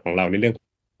บโจทย์ของเราในเรื่อง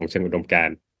ของเชิงอุดมการ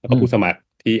ณ์แล้วก็ผู้สมัคร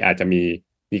ที่อาจจะ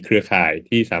มีเครือข่าย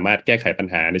ที่สามารถแก้ไขปัญ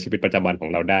หาในชีวิตประจำวันของ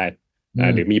เราได้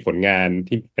หรือมีผลงาน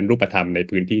ที่เป็นรูปธรรมใน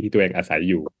พื้นที่ที่ตัวเองอาศัย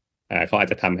อยู่เขาอาจ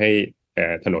จะทำให้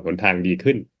ถนนหนทางดี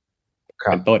ขึ้น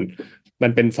เป็นต้นมั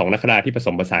นเป็นสองนคราที่ผส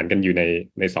มผสานกันอยู่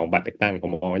ในสองบัตรเลือกตั้งผม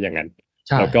มองว่าอย่างนั้น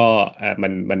แล้วก็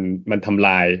มันทำล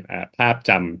ายภาพ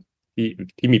จ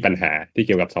ำที่มีปัญหาที่เ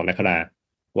กี่ยวกับสองนครา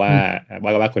ว่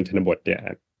าคนชนบทเนี่ย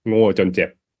โง่จนเจ็บ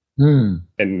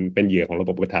เป็นเหยื่อของระบ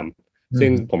บอุปถัมภ์ซึ่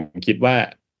งผมคิดว่า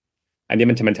อันนี้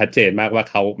มันชัดเจนมากว่า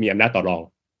เขามีอำนาจต่อรอง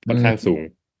ค่อนข้างสูง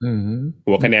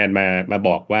หัวคะแนนมาบ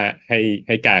อกว่าใ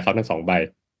ห้กาเขาทั้ง2 ใบ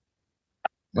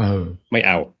ไม่เ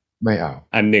อา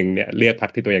อันหนึ่งเนี่ยเลือกพรร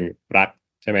คที่ตัวเองรัก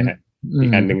ใช่ไหมฮะอีก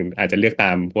อันหนึ่งอาจจะเลือกต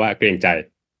ามเพราะว่าเกรงใจ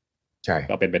ใช่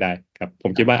ก็เป็นไปได้ครับผ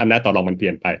มคิดว่าอำนาจต่อรองมันเปลี่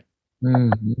ยนไป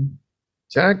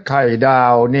ฉะนั้นไข่ดา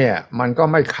วเนี่ยมันก็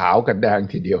ไม่ขาวกับแดง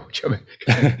ทีเดียวใช่ไหม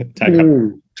ใช่ครับ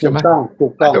ถูกต้อง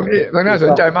ตรงนี้มันน่าส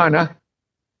นใจมากนะ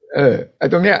ไอ้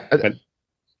ตรงเนี้ย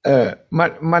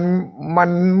มัน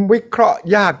วิเคราะห์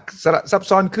ยากซับ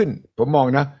ซ้อนขึ้นผมมอง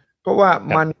นะเพราะว่า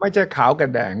มันไม่ใช่ขาวกับ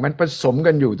แดงมันผสม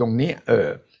กันอยู่ตรงนี้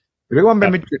หรือว่ามัน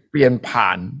เป็นจุดเปลี่ยนผ่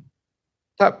าน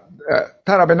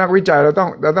ถ้าเราเป็นนักวิจัยเราต้อ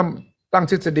งตั้ง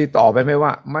ทฤษฎีต่อไปไหมว่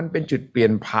ามันเป็นจุดเปลี่ย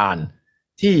นผ่าน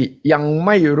ที่ยังไ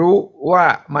ม่รู้ว่า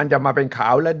มันจะมาเป็นขา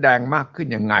วและแดงมากขึ้น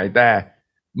ยังไงแต่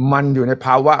มันอยู่ในภ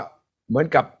าวะเหมือน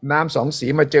กับน้ำสองสี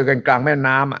มาเจอกันกลางแม่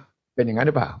น้ำอ่ะเป็นอย่างนั้นห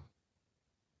รือเปล่า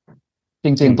จ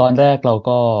ริงๆตอนแรกเรา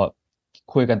ก็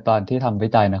คุยกันตอนที่ทำวิ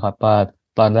จัยนะครับว่า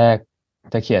ตอนแรก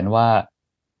จะเขียนว่า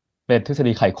เป็นทฤษ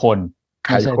ฎีไข่คน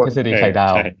ไม่ใช่ทฤษฎีไข่ดา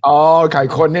วอ๋อไข่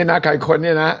คนเนี่ยนะไข่คนเ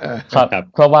นี่ยนะครับ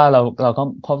เพราะว่าเราก็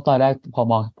เพราะตอนแรกพอ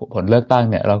มองผลเลือกตั้ง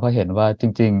เนี่ยเราก็เห็นว่าจ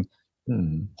ริง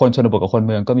ๆคนชนบทกับคนเ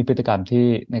มืองก็มีพฤติกรรมที่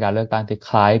ในการเลือกตั้งที่ค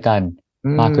ล้ายกัน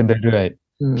มากขึ้นเรื่อย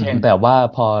ๆเพียงแต่ว่า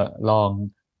พอลอง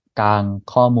กาง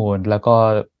ข้อมูลแล้วก็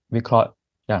วิเคราะห์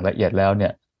อย่างละเอียดแล้วเนี่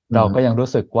ยเราก็ยังรู้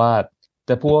สึกว่า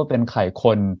จะพูดว่าเป็นไข่ค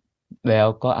นแล้ว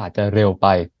ก็อาจจะเร็วไป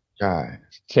ใช่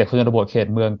เขตชนบทเขต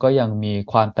เมืองก็ยังมี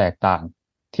ความแตกต่าง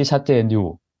ที่ชัดเจนอยู่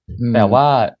แต่ว่า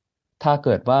ถ้าเ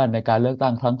กิดว่าในการเลือกตั้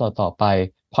งครั้งต่อๆไป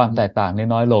ความแตกต่าง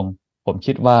น้อยลงผม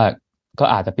คิดว่าก็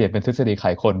อาจจะเปลี่ยนเป็นทฤษฎีไ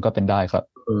ข่คนก็เป็นได้ครับ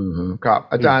ครับ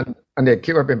อาจารย์อเนก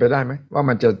คิดว่าเป็นไปได้ไหมว่า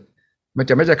มันจะ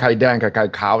ไม่ใช่ไข่แดงกับไข่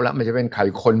ขาวแล้วมันจะเป็นไข่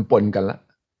คนปนกันละ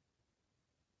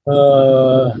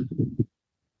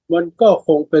มันก็ค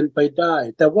งเป็นไปได้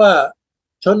แต่ว่า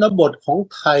ชนบทของ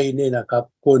ไทยนี่นะครับ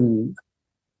คุณ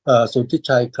สุทธิ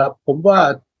ชัยครับผมว่า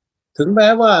ถึงแม้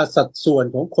ว่าสัดส่วน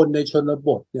ของคนในชนบ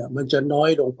ทเนี่ยมันจะน้อย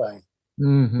ลงไป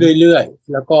เรื่อย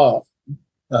ๆแล้วก็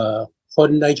คน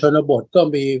ในชนบทก็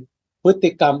มีพฤ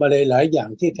ติกรรมอะไรหลายอย่าง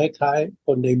ที่คล้ายๆค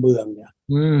นในเมืองเนี่ย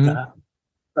นะ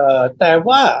แต่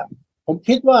ว่าผม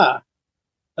คิดว่า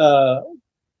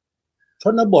ช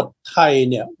นบทไทย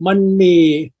เนี่ยมัน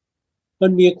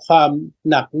มีความ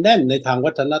หนักแน่นในทาง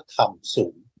วัฒนธรรมสู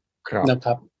งนะค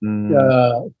รับ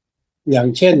อย่าง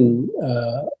เช่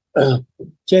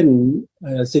น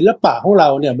ศิลปะของเรา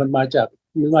เนี่ยมันมาจาก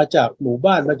หมู่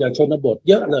บ้านมาจากชนบท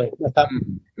เยอะเลยนะครับ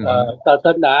ศาส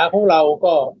นาของเรา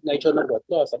ก็ในชนบท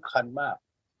ก็สำคัญมาก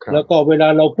แล้วก็เวลา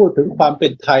เราพูดถึงความเป็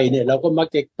นไทยเนี่ยเราก็มัก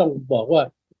จะต้องบอกว่า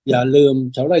อย่าลืม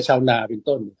ชาวไร่ชาวนาเป็น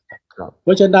ต้นครับเพ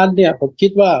ราะฉะนั้นเนี่ยผมคิ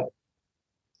ดว่า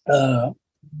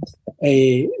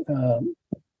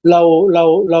เร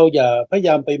าอย่าพยาย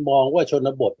ามไปมองว่าชน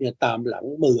บทเนี่ยตามหลัง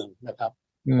เมืองนะครับ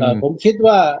ผมคิด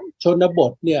ว่าชนบ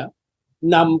ทเนี่ย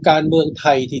นำการเมืองไท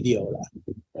ยทีเดียวล่ะ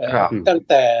ตั้ง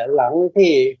แต่หลัง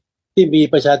ที่มี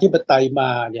ประชาธิปไตยม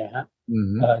าเนี่ยฮะ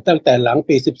ตั้งแต่หลัง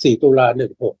ปี14 ตุลา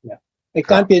 16เนี่ยใน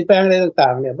การเปลี่ยนแปลงอะไรต่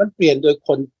างๆเนี่ยมันเปลี่ยนโดยค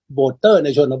นโหวตเตอร์ใน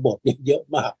ชนบทเนี่ยเยอะ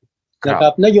มากนะครั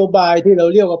บนโยบายที่เรา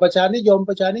เรียกว่าประชานิยม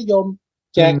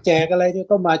แจกอะไรเนี่ย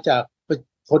ก็มาจาก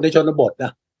คนในชนบทน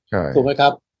ะถูกไหมครั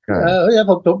บเพราะฉะนั้น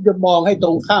ผมจะมองให้ต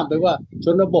รงข้ามไปว่าช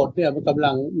นบทเนี่ยมันกำ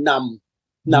ลัง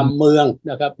นำเมือง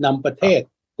นะครับนำประเทศ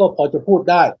ก็พอจะพูด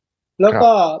ได้แล้ว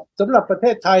ก็สำหรับประเท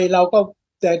ศไทยเราก็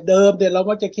แต่เดิมเนี่ยเรา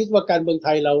มักจะคิดว่าการเมืองไท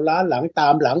ยเราล้าหลังตา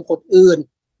มหลังคนอื่น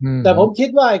แต่ผมคิด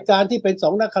ว่าการที่เป็นส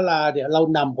องนคราเนี่ยเรา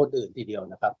นำคนอื่นทีเดียว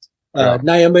นะครับใ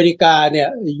นอเมริกาเนี่ย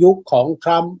ยุคของท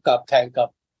รัมป์กับแข่งกับ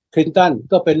คลินตัน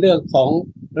ก็เป็นเรื่องของ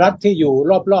รัฐที่อยู่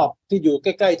รอบๆที่อยู่ใก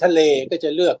ล้ๆทะเลก็จะ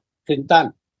เลือกคลินตัน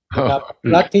นะครับ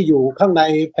รัฐที่อยู่ข้างใน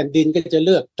แผ่นดินก็จะเ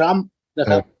ลือกทรัมป์นะ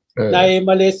ครับใน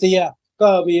มาเลเซียก็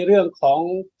มีเรื่องของ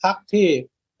พรรคที่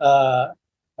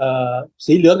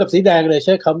สีเหลืองกับสีแดงเลยใ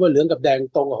ช้คำว่าเหลืองกับแดง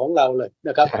ตรงกับของเราเลยน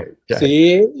ะครับ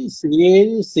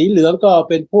สีเหลืองก็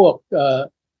เป็นพวก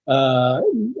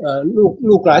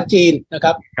ลูกหลานจีนนะค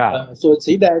รับส่วน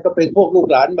สีแดงก็เป็นพวกลูก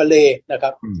หลานมาเลย์นะครั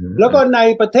บแล้วก็ใน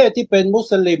ประเทศที่เป็นมุ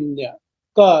สลิมเนี่ย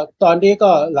ก็ตอนนี้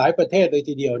ก็หลายประเทศเลย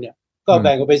ทีเดียวเนี่ยก็แ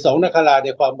บ่งออกเป็นสองนคราใน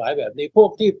ความหมายแบบนี้พวก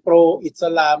ที่โปรอิส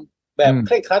ลามแบบเค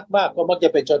ร่งครัดมากก็มักจะ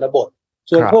เป็นชนบท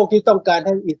ส่วนพวกที่ต้องการใ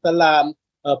ห้อิสลาม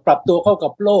ปรับตัวเข้ากั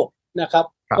บโลกนะครับ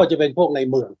ก็จะเป็นพวกใน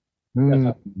เมืองนะค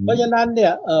รับเพราะฉะนั้นเนี่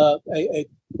ย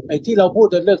ไอ้ที่เราพูด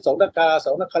เรื่องสองน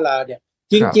คราเนี่ย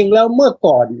จริงๆแล้วเมื่อ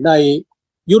ก่อนใน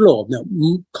ยุโรปเนี่ย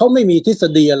เขาไม่มีทฤษ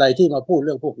ฎีอะไรที่มาพูดเ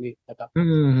รื่องพวกนี้นะครับ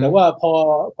แต่ว่า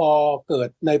พอเกิด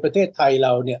ในประเทศไทยเร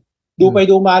าเนี่ยดูไป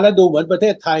ดูมาแล้วดูเหมือนประเท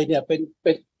ศไทยเนี่ยเ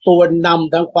ป็นตัวน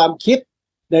ำทางความคิด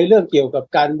ในเรื่องเกี่ยวกับ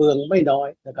การเมืองไม่น้อย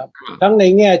นะครับทั้งใน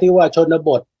แง่ที่ว่าชนบ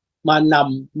ทมาน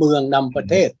ำเมืองนำประ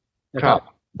เทศนะครับ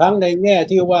ทั้งในแง่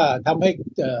ที่ว่าทำให้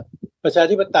ประชา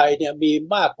ธิปไตยเนี่ยมี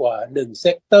มากกว่า1เซ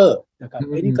กเตอร์นะครับ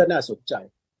อันนี้ก็น่าสนใจ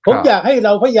ผมอยากให้เร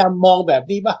าพยายามมองแบบ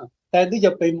นี้บ้างแทนที่จ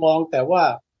ะไปมองแต่ว่า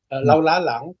เราล้า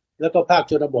หลังแล้วก็ภาค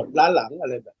ชนบทล้าหลังอะ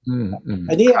ไรแบบ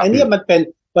อันนี้มันเป็น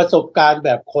ประสบการณ์แบ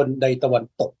บคนในตะวัน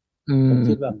ตกผม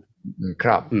คิดว่าค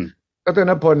รับก็ต้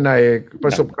นพลในปร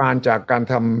ะสบการณ์จากการ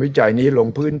ทำวิจัยนี้ลง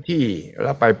พื้นที่แ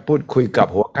ล้วไปพูดคุยกับ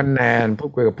หัวคะแนนพูด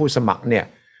คุยกับผู้สมัครเนี่ย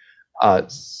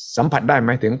สัมผัสได้ไหม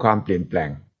ถึงความเปลี่ยนแปลง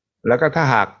แล้วก็ถ้า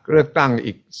หากเลือกตั้ง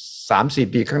อีก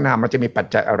 3-4 ปีข้างหน้ามันจะมีปัจ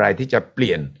จัยอะไรที่จะเป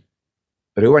ลี่ยน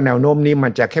หรือว่าแนวโน้มนี้มั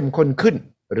นจะเข้มข้นขึ้น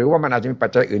หรือว่ามันอาจจะมีปัจ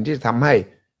จัยอื่นที่จะทำให้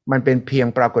มันเป็นเพียง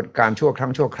ปรากฏการณ์ชั่วครั้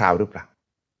งชั่วคราวหรือเปล่า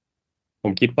ผ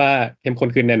มคิดว่าเข้มข้น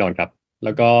ขึ้นแน่นอนครับแ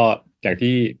ล้วก็อย่าง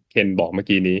ที่เคนบอกเมื่อ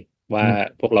กี้นี้ ว่า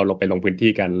พวกเราลงพื้น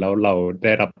ที่กันแล้วเราไ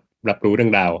ด้รับรู้เรื่อ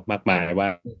งราวมากมายว่า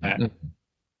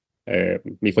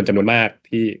มีคนจำนวนมาก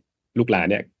ที่ลูกหลาน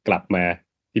เนี่ยกลับมา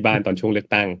ที่บ้านตอนช่วงเลือก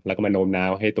ตั้งแล้วก็มาโน้มน้า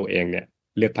วให้ตัวเองเนี่ย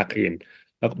เลือกพรรคอื่น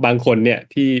แล้วบางคนเนี่ย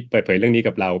ที่เปิดเผยเรื่องนี้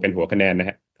กับเราเป็นหัวคะแนนนะ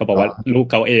ฮะเขาบอกว่าลูก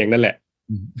เขาเองนั่นแหละ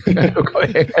ลูกเขาเ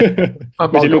อง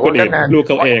ไม่ใช่ลูกคนอื่นลูกเ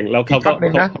ขาเองแล้วเขาก็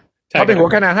เขาเป็นหัว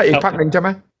คะแนนให้อีกพรรคหนึ่งใช่ไหม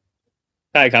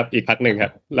ใช่ครับอีกพรรคหนึ่งครั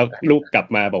บแล้วลูกกลับ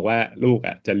มาบอกว่าลูก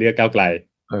จะเลือกก้าวไกล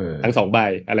ทั้ง2 ใบ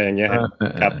อะไรอย่างเงี้ย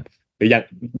ครับหรืออ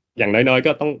ย่างน้อยๆ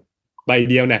ก็ต้องใบ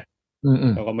เดียวนะ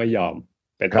เขาก็ไม่ยอม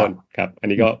เป็นต้นครับอัน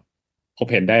นี้ก็พบ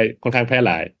เห็นได้ค่อนข้างแพร่ห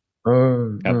ลาย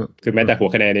ครับคือแม้แต่หัว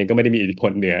คะแนนเองก็ไม่ได้มีอิทธิพ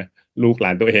ลเหนือลูกหล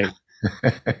านตัวเอง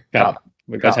ครับ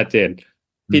มันก็ชัดเจน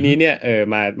ทีนี้เนี่ย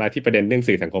มาที่ประเด็นเรื่อง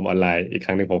สื่อสังคมออนไลน์อีกค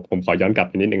รั้งหนึ่งผมขอย้อนกลับ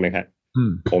ไปนิดนึงนะครับ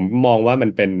ผมมองว่ามั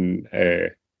นเป็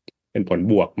นผล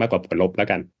บวกมากกว่าผลลบแล้ว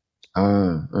กัน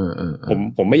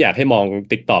ผมไม่อยากให้มอง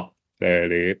TikTok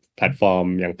หรือแพลตฟอร์ม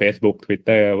อย่าง Facebook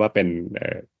Twitter ว่าเป็น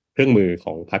เครื่องมือข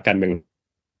องพรรคการเมือง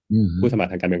ผู้สมัคร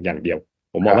ทางการเมืองอย่างเดียว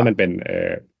ผมมองว่ามันเป็น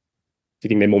จ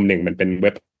ริงๆในมุมหนึ่งมันเป็น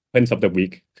weapons of the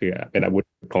weak คือเป็นอาวุธ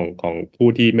ของผู้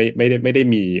ที่ไม่ได้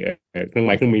มีเครื่องไ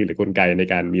ม้เครื่องมือหรือกลไกใน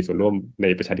การมีส่วนร่วมใน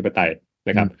ประชาธิปไตย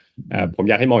นะครับผม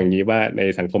อยากให้มองอย่างนี้ว่าใน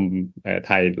สังคมไ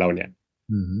ทยเราเนี่ย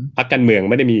พรรคการเมือง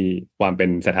ไม่ได้มีความเป็น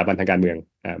สถาบันทางการเมือง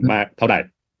มากเท่าไหร่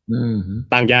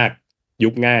ตั้งยากยุ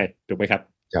บง่ายถูกไหมครับ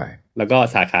ใช่แล้วก็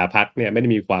สาขาพรรคเนี่ยไม่ได้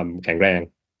มีความแข็งแรง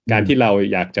การที่เรา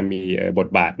อยากจะมีบท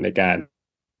บาทในการ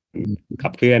ขั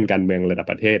บเคลื่อนการเมืองระดับ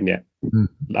ประเทศเนี่ย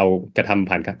เราจะทำ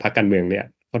ผ่านพรรคการเมืองเนี่ย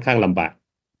ค่อนข้างลำบาก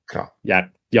อยาก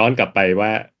ย้อนกลับไปว่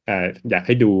าอยากใ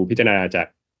ห้ดูพิจารณาจาก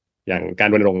อย่างการ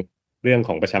รณรงค์เรื่องข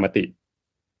องประชามติ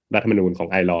รัฐธรรมนูญของ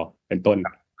ไอลอเป็นต้น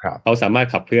เขาสามารถ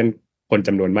ขับเคลื่อนคนจ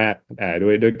ำนวนมาก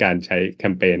ด้วยการใช้แค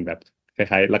มเปญแบบค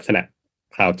ล้ายๆลักษณะ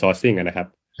crowd sourcing นะครับ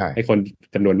ให้คน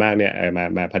จำนวนมากเนี่ย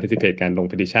มา participate การลง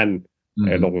petition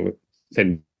ลงเซ็น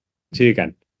ชื่อกัน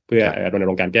เพื่อรณ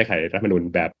รงค์การแก้ไขรัฐธรรมนูญ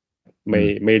แบบไ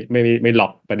ม่ล็อ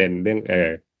กประเด็นเรื่อง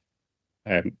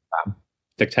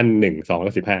section 1, 2 แล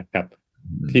ะ 15ครับ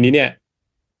ทีนี้เนี่ย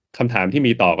คำถามที่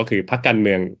มีต่อก็คือพรรคการเ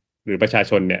มืองหรือประชา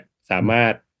ชนเนี่ยสามา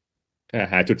รถ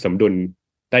หาจุดสมดุล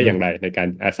ได้อย่างไรในการ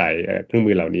อาศัยเครื่อง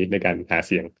มือเหล่านี้ในการหาเ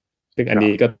สียงซึ่งอัน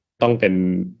นี้ก็ต้องเป็น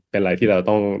อะไรที่เรา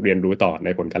ต้องเรียนรู้ต่อใน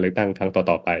ผลการเลือกตั้งครั้งต่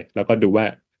อๆไปแล้วก็ดูว่า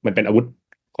มันเป็นอาวุธ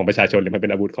ของประชาชนหรือมันเป็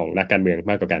นอาวุธของนักการเมือง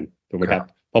มากกว่ากันถูกไหมครับ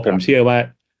เพราะผมเชื่อว่า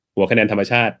หัวคะแนนธรรม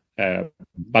ชาติ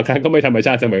บางครั้งก็ไม่ธรรมช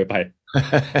าติเสมอไป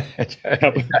ใช่ครั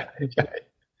บ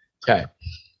ใช่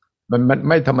มัน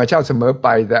ไม่ธรรมชาติเสมอไป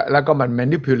แต่แล้วก็มัน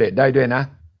manipulate ได้ด้วยนะ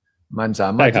มันสา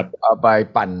มารถเอาไป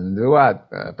ปั่นหรือว่า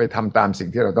ไปทำตามสิ่ง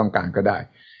ที่เราต้องการก็ได้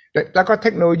แล้วก็เท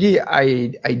คโนโลยีไ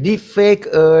อ้ deep fake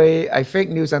ไอ้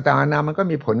fake news ต่างๆนานามันก็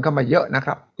มีผลเข้ามาเยอะนะค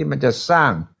รับที่มันจะสร้า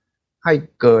งให้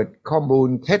เกิดข้อมูล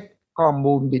เท็จข้อ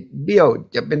มูลบิดเบี้ยว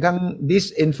จะเป็นทั้ง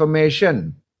disinformation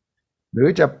หรือ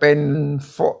จะเป็น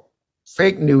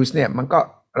fake news เนี่ยมันก็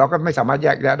เราก็ไม่สามารถแย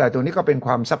กแยะได้ตรงนี้ก็เป็นค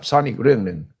วามซับซ้อนอีกเรื่องห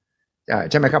นึ่ง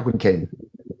ใช่ไหมครับคุณเคน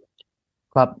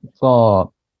ครับก็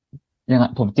ยัง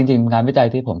ผมจริงๆงานวิจัย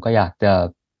ที่ผมก็อยากจะ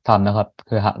ทำนะครับ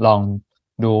คือลอง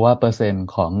ดูว่าเปอร์เซ็นต์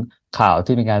ของข่าว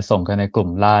ที่มีการส่งกันในกลุ่ม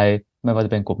ไลน์ไม่ว่าจ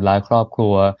ะเป็นกลุ่มไลน์ครอบครั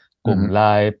วกลุ่มไล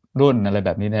น์รุ่นอะไรแบ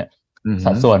บนี้เนี่ย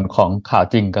สัดส่วนของข่าว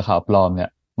จริงกับข่าวปลอมเนี่ย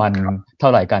มันเท่า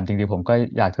ไหร่กันจริงๆผมก็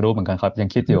อยากจะรู้เหมือนกันครับยัง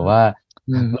คิดอยู่ว่า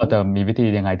เราจะมีวิธี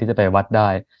ยังไงที่จะไปวัดได้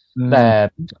แต่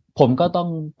ผมก็ต้อง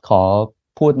ขอ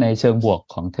พูดในเชิงบวก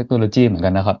ของเทคโนโลยีเหมือนกั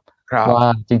นนะครับว่า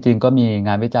จริงๆก็มีง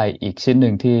านวิจัยอีกชิ้นห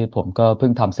นึ่งที่ผมก็เพิ่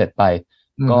งทำเสร็จไป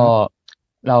ก็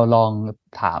เรา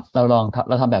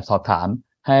ทำแบบสอบถาม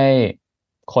ให้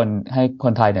ค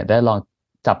นไทยเนี่ยได้ลอง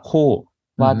จับคู่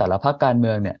ว่าแต่ละพรรคการเมื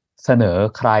องเนี่ยเสนอ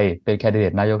ใครเป็นแคนดิเด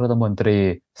ตนายกรัฐมนตรี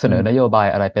เสนอนโยบาย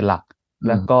อะไรเป็นหลัก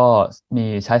แล้วก็มี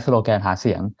ใช้สโลแกนหาเ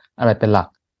สียงอะไรเป็นหลัก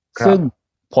ซึ่ง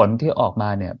ผลที่ออกมา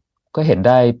เนี่ยก็เห็นไ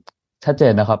ด้ชัดเจ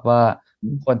นนะครับว่า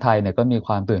คนไทยเนี่ยก็มีค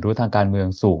วามตื่นรู้ทางการเมือง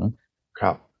สูงค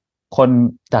รับคน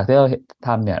จากที่เราท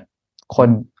ำเนี่ย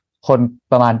คน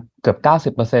ประมาณเกือบ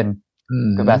 90%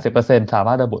เกือบ 80% สาม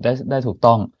ารถระบุได้ถูก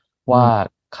ต้องว่า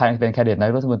ใครเป็นแคนดิเดตนา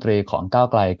ยกรัฐมนตรีของก้าว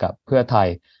ไกลกับเพื่อไทย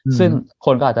ซึ่งค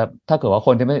นก็อาจจะถ้าเกิดว่าค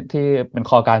นที่เป็น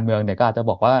คอการเมืองเนี่ยก็อาจจะ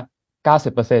บอกว่า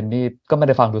 90% นี่ก็ไม่ไ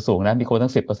ด้ฟังดูสูงนะมีคนตั้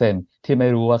ง 10% ที่ไม่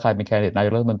รู้ว่าใครเป็นแคนดิเดตนาย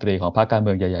กรัฐมนตรีของพรรคการเ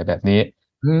มืองใหญ่ๆแบบนี้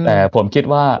แต่ผมคิด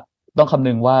ว่าต้องคำ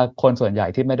นึงว่าคนส่วนใหญ่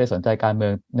ที่ไม่ได้สนใจการเมือ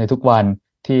งในทุกวัน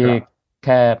ที่แ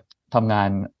ค่ทำงาน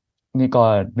นี่ก็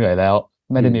เหนื่อยแล้ว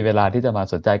ไม่ได้มีเวลาที่จะมา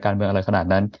สนใจการเมืองอะไรขนาด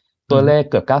นั้นตัวเลข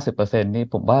เกือบ 90% นี่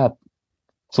ผมว่า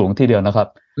สูงทีเดียวนะครับ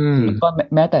แล้วก็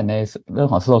แม้แต่ในเรื่อง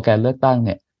ของสโลแกนเลือกตั้งเ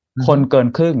นี่ยคนเกิน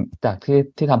ครึ่งจาก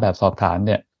ที่ทำแบบสอบถามเ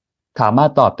นี่ยสามาร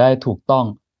ถตอบได้ถูกต้อง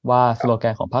ว่าสโลแก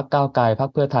นของพรรคก้าวไกลพรร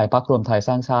คเพื่อไทยพรรครวมไทยส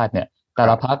ร้างชาติเนี่ยแต่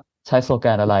ละพรรคใช้สโลแก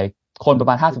นอะไร คนประ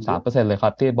มาณ 53% เลยครั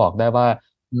บที่บอกได้ว่า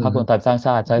พรรครวมไทยสร้างช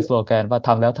าติใช้สโลแกนว่าท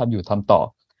ำแล้วทำอยู่ทำต่อ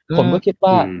ผมก็คิด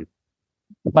ว่า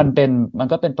มัน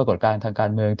ก็เป็นปรากฏการณ์ทางกา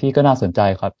รเมืองที่ก็น่าสนใจ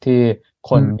ครับที่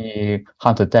คนมีคว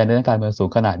ามสนใจในเรื่องการเมืองสูง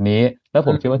ขนาดนี้แล้วผ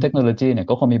มคิดว่าเทคโนโลยีเนี่ย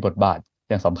ก็คงมีบทบาท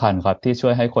อย่างสำคัญครับที่ช่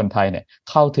วยให้คนไทยเนี่ย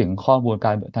เข้าถึงข้อมูล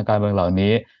ทางการเมืองเหล่า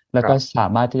นี้แล้วก็สา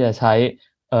มารถที่จะใช้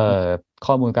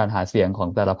ข้อมูลการหาเสียงของ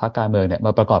แต่ละพรรคการเมืองเนี่ยม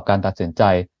าประกอบการตัดสินใจ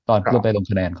ตอนเพื่อไปลง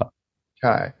คะแนนครับใ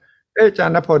ช่อาจาร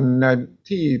ย์ณพล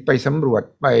ที่ไปสำรวจ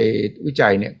ไปวิจั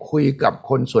ยเนี่ยคุยกับ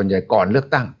คนส่วนใหญ่ก่อนเลือก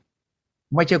ตั้ง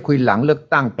ไม่ใช่คุยหลังเลือก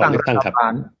ตั้งตั้งรัฐบา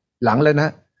ลหลังเลยน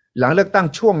ะหลังเลือกตั้ง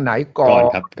ช่วงไหนก่อน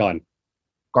ครับ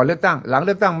ก่อนเลือกตั้งหลังเ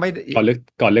ลือกตั้งไม่ก่อนเ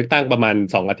ลือกตั้งประมาณ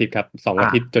2 อาทิตย์ครับ2 อา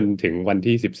ทิตย์จนถึงวัน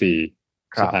ที่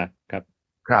14สภาค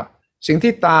รับสิ่ง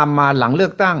ที่ตามมาหลังเลื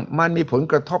อกตั้งมันมีผล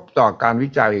กระทบต่อการวิ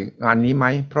จัยงานนี้ไหม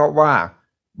เพราะว่า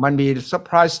มันมีเซอร์ไ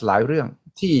พรส์หลายเรื่อง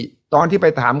ที่ตอนที่ไป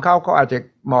ถามเขาอาจจะ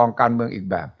มองการเมืองอีก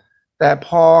แบบแต่พ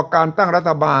อการตั้งรั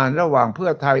ฐบาลระหว่างเพื่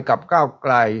อไทยกับก้าวไก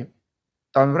ล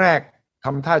ตอนแรกท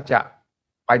ำท่าจะ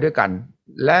ไปด้วยกัน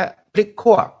และพลิก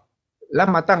ขั้วและ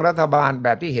มาตั้งรัฐบาลแบ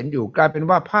บที่เห็นอยู่กลายเป็น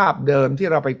ว่าภาพเดิมที่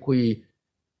เราไปคุย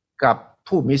กับ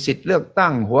ผู้มีสิทธิ์เลือกตั้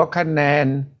งหัวคะแนน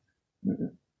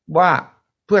ว่า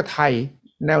เพื่อไทย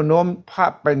แนวโน้มภา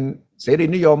พเป็นเสรี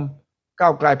นิยมก้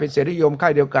าวไกลเป็นเสรีนิยมค่า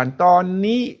ยเดียวกันตอน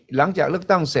นี้หลังจากเลือก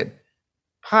ตั้งเสร็จ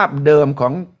ภาพเดิมขอ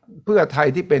งเพื่อไทย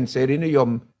ที่เป็นเสรีนิยม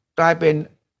กลายเป็น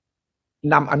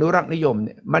นำอนุรักษ์นิยมเ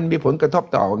นี่ยมันมีผลกระทบ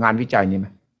ต่องานวิจัยนี้ไหม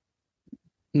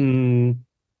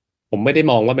ผมไม่ได้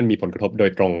มองว่ามันมีผลกระทบโด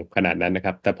ยตรงขนาดนั้นนะค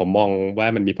รับแต่ผมมองว่า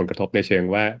มันมีผลกระทบในเชิง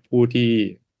ว่าผู้ที่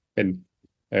เป็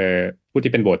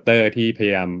นโหวตเตอร์ที่พย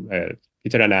ายามพิ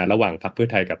จารณาระหว่างพรรคเพื่อ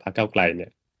ไทยกับพรรคก้าวไกลเนี่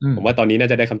ยผมว่าตอนนี้น่า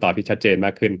จะได้คำตอบที่ชัดเจนม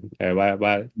ากขึ้น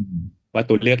ว่า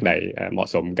ตัวเลือกไหนเหมาะ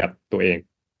สมกับตัวเอง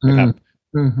นะครับ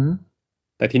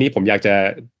แต่ทีนี้ผมอยากจะ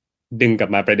ดึงกลับ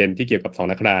มาประเด็นที่เกี่ยวกับ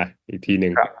2 นคราอีกทีหนึ่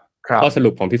งข้อสรุ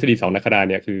ปของทฤษฎี2 นครา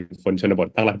เนี่ยคือคนชนบท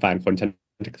ตั้งรัฐบาลคนช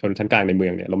นชั้นกลางในเมื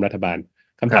องเนี่ยล้มรัฐบาล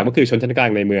คำถามก็คือชนชั้นกลาง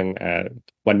ในเมือง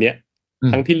วันนี้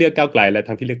ทั้งที่เลือกก้าวไกลและ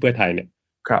ทั้งที่เลือกเพื่อไทยเนี่ย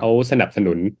เขาสนับส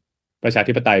นุนประชา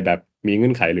ธิปไตยแบบมีเงื่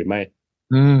อนไขหรือไม่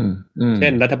เช่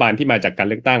นรัฐบาลที่มาจากการ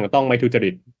เลือกตั้งต้องไม่ทุจริ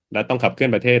ตและต้องขับเคลื่อ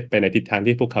นประเทศไปในทิศทาง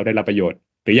ที่พวกเขาได้รับประโยชน์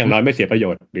หรืออย่างน้อยไม่เสียประโย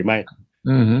ชน์หรือไม่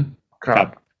ครับ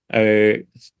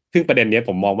ซึ่งประเด็นนี้ผ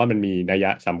มมองว่ามันมีนัย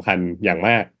สำคัญอย่างม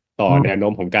ากต่อแนวโน้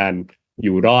มของการอ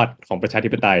ยู่รอดของประชาธิ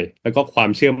ปไตยแล้วก็ความ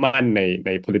เชื่อมั่นใน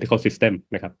political system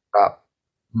นะครับ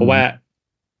เพราะว่า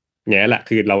แง่ละ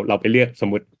คือเราไปเลือกสม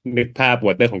มตินึกภาพโห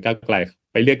วตเตอร์ของก้าวไกล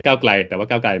ไปเลือกก้าวไกลแต่ว่า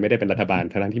ก้าวไกลไม่ได้เป็นรัฐบาล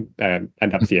ทั้งที่อัน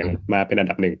ดับเสียงมาเป็นอัน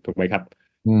ดับ1ถูกไหมครับ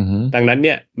ดังนั้นเ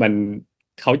นี่ย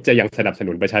เขาจะยังสนับส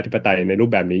นุนประชาธิปไตยในรูป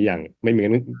แบบนี้อย่างไม่มี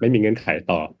เงื่อนไข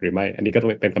ต่อหรือไม่อันนี้ก็ต้อ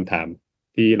งเป็นคำถาม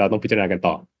ที่เราต้องพิจารณากัน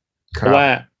ต่อเพราะว่า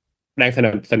แรงสนั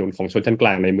บสนุนของชนชั้นกล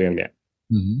างในเมืองเนี่ย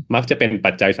มักจะเป็น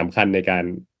ปัจจัยสำคัญในการ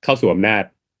เข้าสู่อำนาจ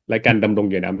และการดำรง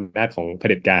อยู่ในอำนาจของเผ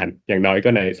ด็จการอย่างน้อยก็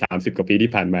ใน30 กว่าปีที่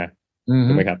ผ่านมา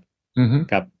ถูกไหมครับ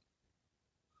ค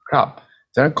รับ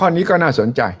ฉะนั้นข้อนี้ก็น่าสน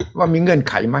ใจว่ามีเงื่อน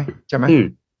ไขไหมใช่ไหม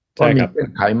ว่ามีเงื่อ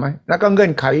นไขไหมแล้วก็เงื่อ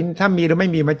นไขถ้ามีหรือไม่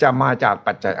มีมันจะมาจาก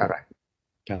ปัจจัยอะไร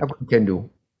แล้วคุณเคนดู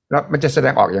แล้วมันจะแสด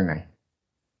งออกยังไง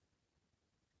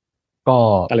ก็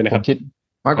ผมคิด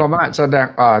หมายความว่าแสดง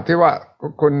ที่ว่า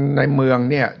คนในเมือง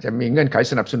เนี่ยจะมีเงื่อนไข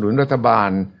สนับสนุนรัฐบาล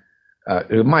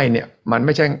หรือไม่เนี่ยมันไ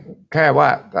ม่ใช่แค่ว่า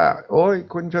โอ้ย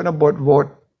คุณชนบทโหวต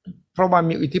เพราะว่า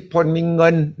มีอิทธิพลมีเงิ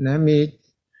นนะมี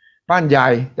บ้านใหญ่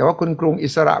แต่ว่าคุณกรุงอิ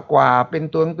สระกว่าเป็น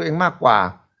ตัวของตัวเองมากกว่า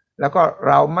แล้วก็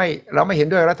เราไม่เห็น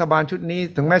ด้วยรัฐบาลชุดนี้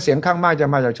ถึงแม้เสียงข้างมากจะ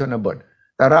มาจากชนบท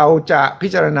แต่เราจะพิ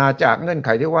จารณาจากเงื่อนไข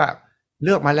ที่ว่าเ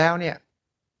ลือกมาแล้วเนี่ย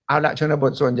เอาละชนบ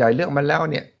ทส่วนใหญ่เลือกมาแล้ว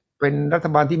เนี่ยเป็นรัฐ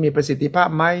บาลที่มีประสิทธิภาพ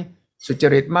ไหมสุจ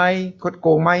ริตไหมคดโก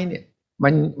งไหมเนี่ย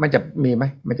มันจะมีไหม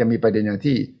มันจะมีประเด็นอย่าง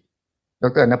ที่ด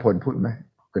ร.ณพลพูดไหม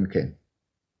คุณเคน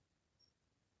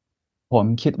ผม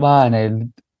คิดว่าใน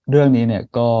เรื่องนี้เนี่ย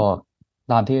ก็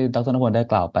ตามที่ดร.ณพลได้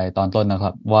กล่าวไปตอนต้นนะค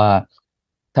รับว่า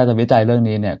ถ้าจะวิจัยเรื่อง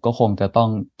นี้เนี่ยก็คงจะต้อง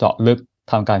เจาะลึก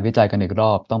ทำการวิจัยกันอีกร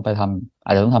อบต้องไปทำอ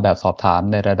าจจะต้องทำแบบสอบถาม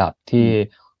ในระดับที่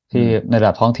ในระ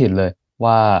ดับท้องถิ่นเลย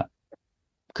ว่า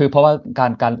คือเพราะว่าก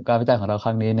ารวิจัยของเราค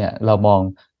รั้งนี้เนี่ยเรามอง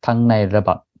ทั้งในระ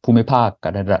ดับภูมิภาคกั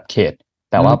บในระดับเขต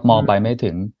แต่ว่ามองไปไม่ถึ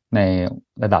งใน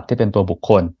ระดับที่เป็นตัวบุค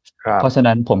คลเพราะฉะ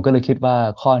นั้นผมก็เลยคิดว่า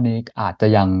ข้อนี้อาจจะ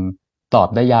ยังตอบ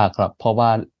ได้ยากครับเพราะว่า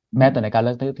แม้แต่ในการเ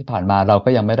ลือกตั้งที่ผ่านมาเราก็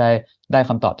ยังไม่ได้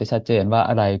คำตอบที่ชัดเจนว่า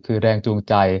อะไรคือแรงจูง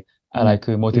ใจอะไร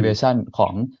คือ motivation ขอ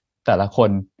งแต่ละคน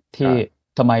ที่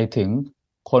ทำไมถึง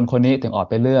คนนี้ถึงออก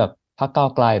ไปเลือกพรรคก้า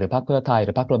วไกลหรือพรรคเพื่อไทยห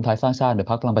รือพรรครวมไทยสร้างชาติหรือ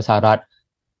พรรคพลังประชารัฐ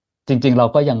จริงๆเรา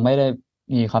ก็ยังไม่ได้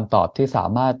มีคำตอบที่สา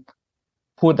มารถ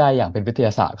พูดได้อย่างเป็นวิทย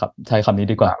าศาสตร์ครับใช้คำนี้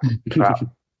ดีกว่าครั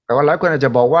บ แต่ว่าหลายคนอาจจ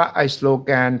ะบอกว่าไอ้สโลแก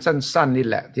นสั้นๆนี่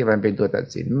แหละที่มันเป็นตัวตัด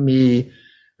สินมี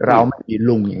เราไม่มี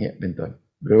ลุงอย่างเงี้ยเป็นต้น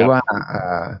หรือว่า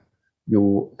อยู่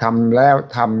ทำแล้ว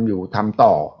ทำอยู่ทำ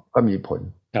ต่อก็มีผล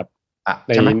ครับ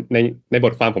ใช่ไหมในบ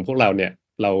ทความของพวกเราเนี่ย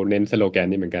เราเน้นสโลแกน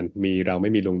นี้เหมือนกันมีเราไ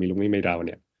ม่มีลุงมีลุงไม่มีเราเ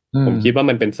นี่ยผมคิดว่า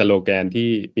มันเป็นสโลแกนที่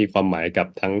มีความหมายกับ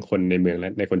ทั้งคนในเมืองแล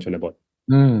ะในคนชนบท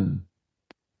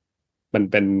มัน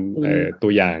เป็นตั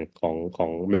วอย่างของ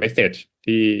เมสเสจ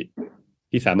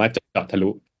ที่สามารถเจาะทะลุ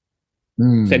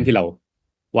เส้นที่เรา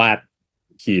วาด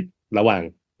ขีดระหว่าง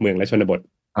เมืองและชนบท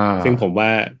ซึ่งผมว่า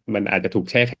มันอาจจะถูก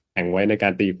แช่แข็งไว้ในกา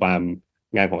รตีความ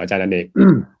งานของอาจารย์อเนก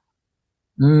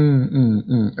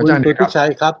อาจารย์สุทธิชัย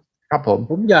ครับครับ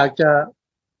ผมอยากจ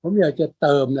ะเ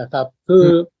ติมนะครับคือ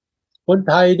คน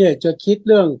ไทยเนี่ยจะคิด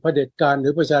เรื่องเผด็จการหรื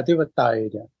อประชาธิปไตย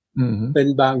เนี่ยเป็น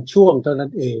บางช่วงเท่านั้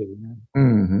นเอง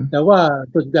แต่ว่า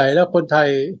ส่วนใหญ่แล้วคนไท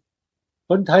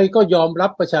ยก็ยอมรั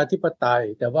บประชาธิปไตย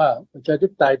แต่ว่าประชาธิ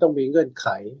ปไตยต้องมีเงื่อนไข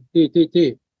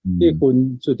ที่คุณ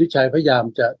สุทธิชัยพยายาม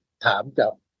จะถามจา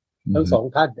กทั้งสอง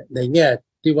ท่านในแง่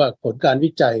ที่ว่าผลการวิ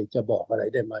จัยจะบอกอะไร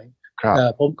ได้ไหม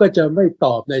ผมก็จะไม่ต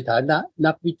อบในฐานะ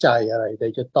นักวิจัยอะไรแต่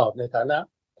จะตอบในฐานะ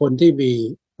คนที่มี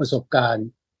ประสบการณ์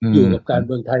อยู่กับการเ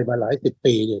มืองไทยมาหลายสิบ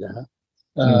ปีเนี่ยนะฮะ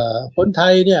คนไท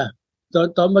ยเนี่ย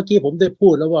ตอนเมื่อกี้ผมได้พู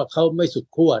ดแล้วว่าเขาไม่สุด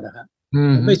ขั้วนะฮะ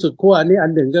ไม่สุดขั้วอันนี้อั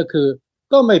นหนึ่งก็คือ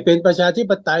ก็ไม่เป็นประชาธิ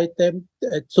ปไตยเต็ม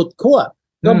สุดขั้ว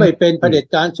ก็ไม่เป็นเผด็จ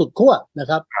การสุดขั้วนะ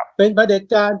ครับเป็นเผด็จ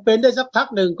การเป็นได้สักพัก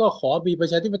หนึ่งก็ขอมีประ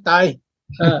ชาธิปไตย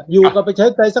อยู่กับประชา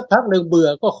ธิปไตยสักพักหนึ่งเบื่อ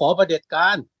ก็ขอเผด็จกา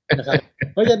รนะครับ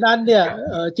เพราะฉะนั้นเนี่ย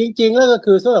จริงๆแล้วก็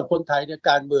คือสำหรับคนไทยเนี่ย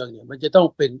การเมืองเนี่ยมันจะต้อง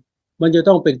เ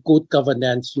ป็น good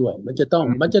governance ด้วยมันจะ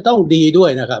ต้องดีด้ว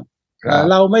ยนะครับ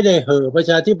เราไม่ได้เห่อประ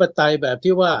ชาธิปไตยแบบ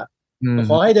ที่ว่าข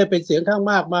อให้ได้เป็นเสียงข้าง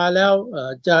มากมาแล้ว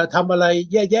จะทำอะไร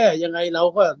แย่ๆยังไงเรา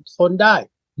ก็ทนได้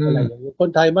อะไรอย่างนี้คน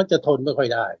ไทยมักจะทนไม่ค่อย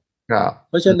ได้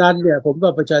เพราะฉะนั้นเนี่ยผมว่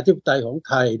าประชาธิปไตยของ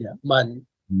ไทยเนี่ยมั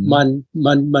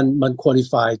นควอลิ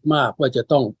ฟายมากว่าจะ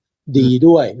ต้องดี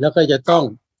ด้วยแล้วก็จะต้อง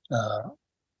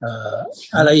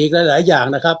อะไรอีกหลายๆอย่าง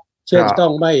นะครับเช่นต้อ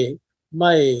งไม่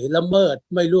ละเมิด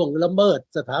ไม่ล่วงละเมิด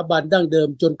สถาบันดั้งเดิม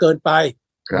จนเกินไป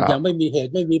อย่างไม่มีเห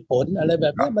ตุไม่มีผลอะไรแบ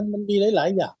บนี้มันมีหลาย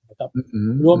ๆอย่างนะครับ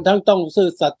รวมทั้งต้องซื่อ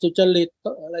สัตย์สุจริต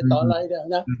อะไรต่ออะไรเนี่ย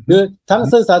นะหรือทั้ง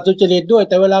ซื่อสัตย์สุจริตด้วย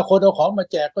แต่เวลาคนเอาของมา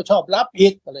แจกก็ชอบรับอี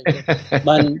กอะไรอย่างเงี้ย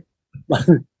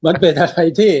มันเป็นอะไร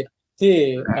ที่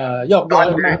ยอกย้อน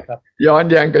มากครับย้อน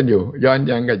แย้งกันอยู่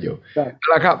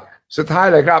แล้วครับสุดท้าย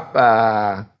เลยครับ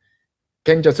เ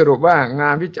ก่งจะสรุปว่าง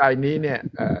านวิจัยนี้เนี่ย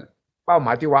เป้าหม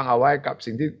ายที่วางเอาไว้กับ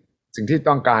สิ่งที่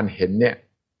ต้องการเห็นเนี่ย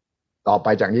ต่อไป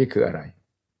จากนี้คืออะไร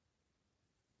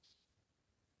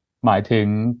หมายถึง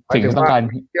สิ่งที่ต้องการ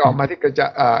ที่ออกมาที่จะ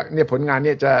เนี่ยผลงานเ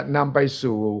นี่ยจะนำไป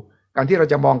สู่การที่เรา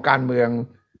จะมองการเมือง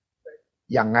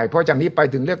อย่างไงเพราะจากนี้ไป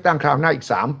ถึงเลือกตั้งคราวหน้าอีก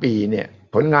3 ปีเนี่ย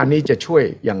ผลงานนี้จะช่วย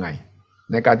ยังไง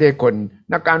ในการที่คน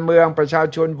นักการเมืองประชา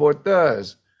ชน voters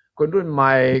คนรุ่นให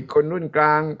ม่คนรุ่นกล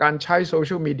างการใช้โซเ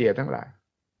ชียลมีเดียทั้งหลาย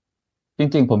จ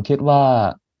ริงๆผมคิดว่า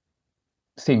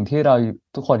สิ่งที่เรา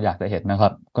ทุกคนอยากจะเห็นนะครั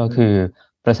บก็คือ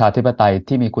ประชาธิปไตย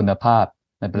ที่มีคุณภาพ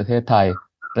ในประเทศไทย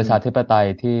ประชาธิปไตย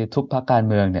ที่ทุกพรรคการ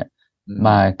เมืองเนี่ยม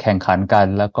าแข่งขันกัน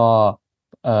แล้วก็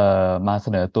มาเส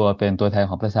นอตัวเป็นตัวแทน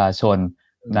ของประชาชน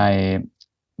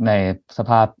ในส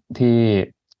ภาพที่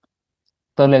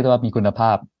ต้องเรียกว่ามีคุณภ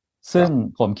าพซึ่ง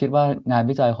ผมคิดว่างาน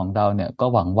วิจัยของเราเนี่ยก็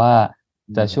หวังว่า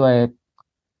จะช่วย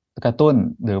กระตุ้น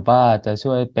หรือว่าจะ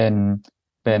ช่วยเ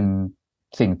ป็น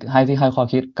สิ่งให้ข้อ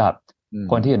คิดกับ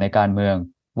คนที่อยู่ในการเมือง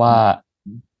ว่า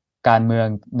การเมือง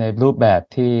ในรูปแบบ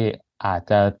ที่อาจ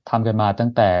จะทำกันมาตั้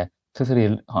งแต่ทฤษฎี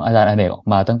ของอาจารย์อเนกออก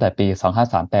มาตั้งแต่ปี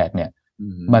2538เนี่ย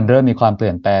มันเริ่มมีความเป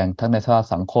ลี่ยนแปลงทั้งในสภาพ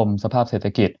สังคมสภาพเศรษฐ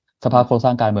กิจสภาพโครงสร้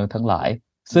างการเมืองทั้งหลาย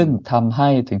ซึ่งทำให้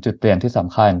ถึงจุดเปลี่ยนที่ส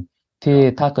ำคัญที่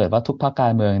ถ้าเกิดว่าทุกพรรคกา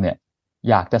รเมืองเนี่ย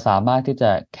อยากจะสามารถที่จ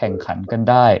ะแข่งขันกัน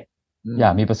ได้อย่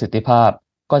างมีประสิทธิภาพ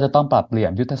ก็จะต้องปรับเปลี่ย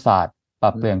นยุทธศาสตร์ป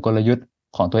รับเปลี่ยนกลยุทธ์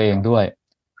ของตัวเองด้วย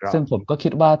ซึ่งผมก็คิ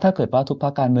ดว่าถ้าเกิดว่าทุกพร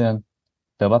รคการเมือง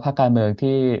หรือว่าพรรคการเมือง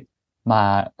ที่มา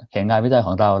เห็นงานวิจัยข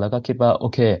องเราแล้วก็คิดว่าโอ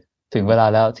เคถึงเวลา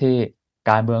แล้วที่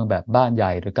การเมืองแบบบ้านให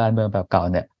ญ่หรือการเมืองแบบเก่า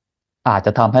เนี่ยอาจจ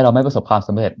ะทำให้เราไม่ประสบความส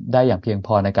ำเร็จได้อย่างเพียงพ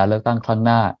อในการเลือกตั้งครั้งห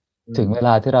น้าถึงเวล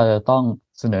าที่เราจะต้อง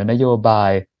เสนอนโยบา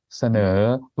ยเสนอ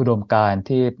อุดมการณ์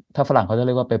ที่ถ้าฝรั่งเขาจะเ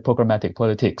รียกว่าเป็น programmatic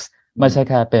politics ไม่ใช่แ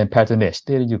ค่เป็น patronage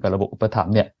ที่อยู่กับระบบอุปถัม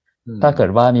ภ์เนี่ยถ้าเกิด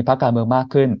ว่ามีพรรคการเมืองมาก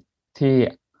ขึ้นที่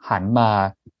หันมา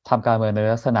ทำการเมืองใน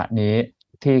ลักษณะนี้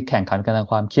ที่แข่งขันกันทาง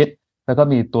ความคิดแล้วก็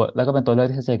เป็นตัวเลือก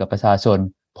ที่ชัดเจนกับประชาชน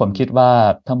ผมคิดว่า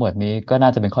ทั้งหมดนี้ก็น่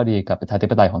าจะเป็นข้อดีกับประชาธิ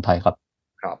ปไตยของไทยครับ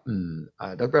ครับ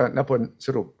ดร.ณพลส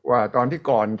รุปว่าตอนที่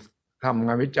ก่อนทำง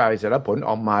านวิจัยเสร็จแล้วผลอ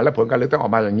อกมาและผลการเลือกตั้งออ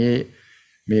กมาอย่างนี้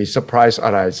มีเซอร์ไพรส์อ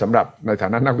ะไรสำหรับในฐา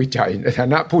นะนักวิจัยในฐา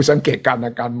นะผู้สังเกตการณ์ท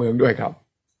างการเมืองด้วยครับ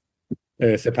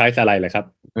เซอร์ไพรส์อะไรเหรอครับ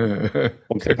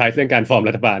ผมเซอร์ไพรส์เรื่องการฟอร์ม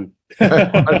รัฐบาล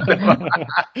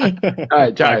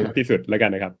ใช่ที่สุดแล้วกั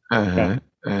นนะครับครั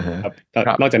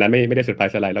บนอกจากนั้นไม่ได้เซอร์ไพร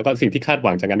ส์อะไรแล้วก็สิ่งที่คาดห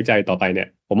วังจากงานวิจัยต่อไปเนี่ย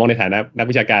ผมมองในฐานะนัก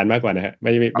วิชาการมากกว่านะฮะไ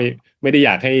ม่ได้อย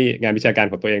ากให้งานวิชาการ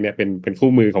ของตัวเองเนี่ยเป็นคู่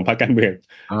มือของพรรคการเมือง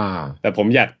แต่ผม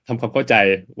อยากทำความเข้าใจ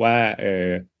ว่า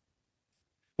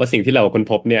ว่าสิ่งที่เราค้น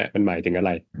พบเนี่ยมันหมายถึงอะไ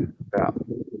ร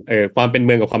ความเป็นเ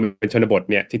มืองกับความเป็นชนบท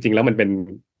เนี่ยจริงๆแล้วมันเ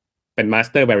ป็น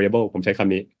master variable ผมใช้ค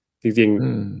ำนี้จริง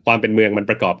ๆความเป็นเมืองมัน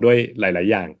ประกอบด้วยหลายๆ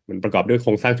อย่างมันประกอบด้วยโค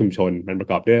รงสร้างชุมชนมันประ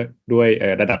กอบด้วย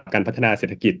ระดับการพัฒนาเศรษ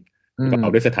ฐกิจประกอ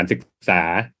บด้วยสถานศึกษา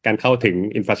การเข้าถึง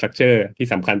infrastructure ที่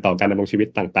สำคัญต่อการดำรงชีวิต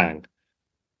ต่าง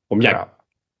ๆผมอยาก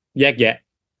แยกแยะ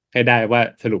ให้ได้ว่า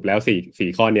สรุปแล้วสี่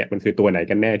ข้อเนี่ยมันคือตัวไหน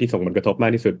กันแน่ที่ส่งผลกระทบมา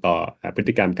กที่สุดต่อพฤ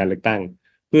ติกรรมการเลือกตั้ง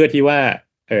เพื่อที่ว่า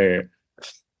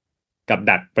กับ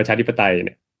ดักประชาธิปไตยเ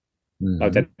นี่ยเรา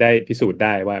จะได้พิสูจน์ไ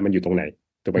ด้ว่ามันอยู่ตรงไหน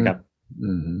ถูกไหมครับ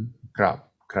ค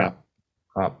รับ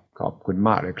ขอบคุณม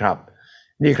ากเลยครับ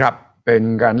นี่ครับเป็น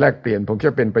การแลกเปลี่ยนผมคิด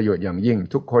ว่าเป็นประโยชน์อย่างยิ่ง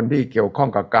ทุกคนที่เกี่ยวข้อง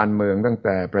กับการเมืองตั้งแ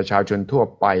ต่ประชาชนทั่ว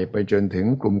ไปจนถึง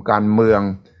กลุ่มการเมือง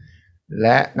แล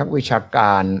ะนักวิชาก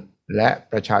ารและ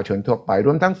ประชาชนทั่วไปร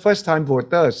วมทั้ง first time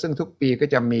voter ซึ่งทุกปีก็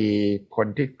จะมีคน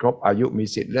ที่ครบอายุมี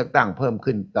สิทธิ์เลือกตั้งเพิ่ม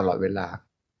ขึ้นตลอดเวลา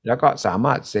แล้วก็สาม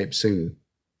ารถเสพสื่อ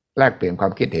แลกเปลี่ยนควา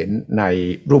มคิดเห็นใน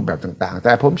รูปแบบต่างๆแ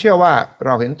ต่ผมเชื่อว่าเร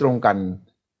าเห็นตรงกัน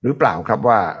หรือเปล่าครับ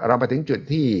ว่าเราไปถึงจุด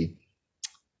ที่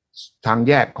ทาง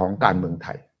แยกของการเมืองไท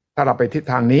ยถ้าเราไปทิศ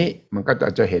ทางนี้มันก็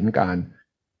จะเห็นการ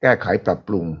แก้ไขปรับป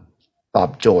รุงตอ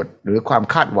บโจทย์หรือความ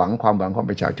คาดหวังความหวังของ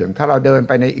ประชาชนถ้าเราเดินไ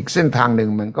ปในอีกเส้นทางหนึ่ง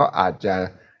มันก็อาจจะ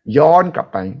ย้อนกลับ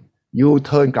ไปยูเ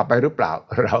ทิร์นกลับไปหรือเปล่า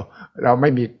เราไม่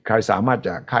มีใครสามารถจ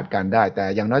ะคาดการได้แต่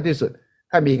อย่างน้อยที่สุด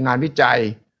ถ้ามีงานวิจัย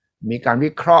มีการวิ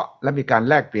เคราะห์และมีการ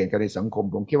แลกเปลี่ยนกันในสังคม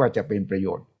ผมคิดว่าจะเป็นประโย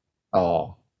ชน์ต่อ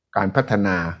การพัฒน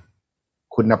า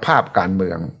คุณภาพการเมื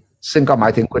องซึ่งก็หมา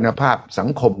ยถึงคุณภาพสัง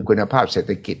คมคุณภาพเศรษ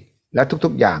ฐกิจและทุ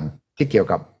กๆอย่างที่เกี่ยว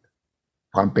กับ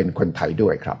ความเป็นคนไทยด้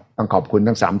วยครับต้องขอบคุณ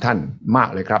ทั้ง3ท่านมาก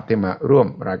เลยครับที่มาร่วม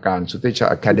รายการ Suthichai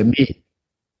Academy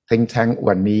Think Tank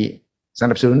วันนี้ส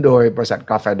นับสนุนโดยบริษัท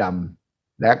กาแฟด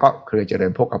ำและก็เครือเจริ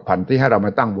ญโภคภัณฑ์ที่ให้เราม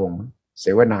าตั้งวงเส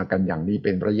วนากันอย่างนี้เ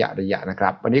ป็นระยะนะครั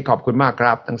บวันนี้ขอบคุณมากค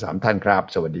รับทั้ง3ท่านครับ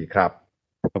สวัสดีครับ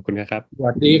ขอบคุณครับส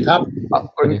วัสดีครับขอบ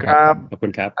คุณครับขอบคุ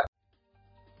ณครับ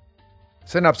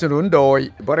สนับสนุนโดย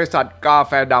บริษัทกาแ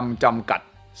ฟดำจำกัด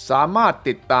สามารถ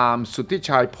ติดตามสุทธิ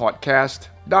ชัยพอดแคสต์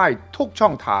ได้ทุกช่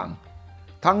องทาง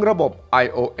ทั้งระบบ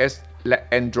iOS และ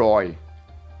Android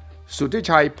สุทธิ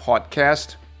ชัยพอดแคส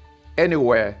ต์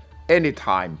anywhere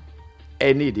anytime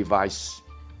any device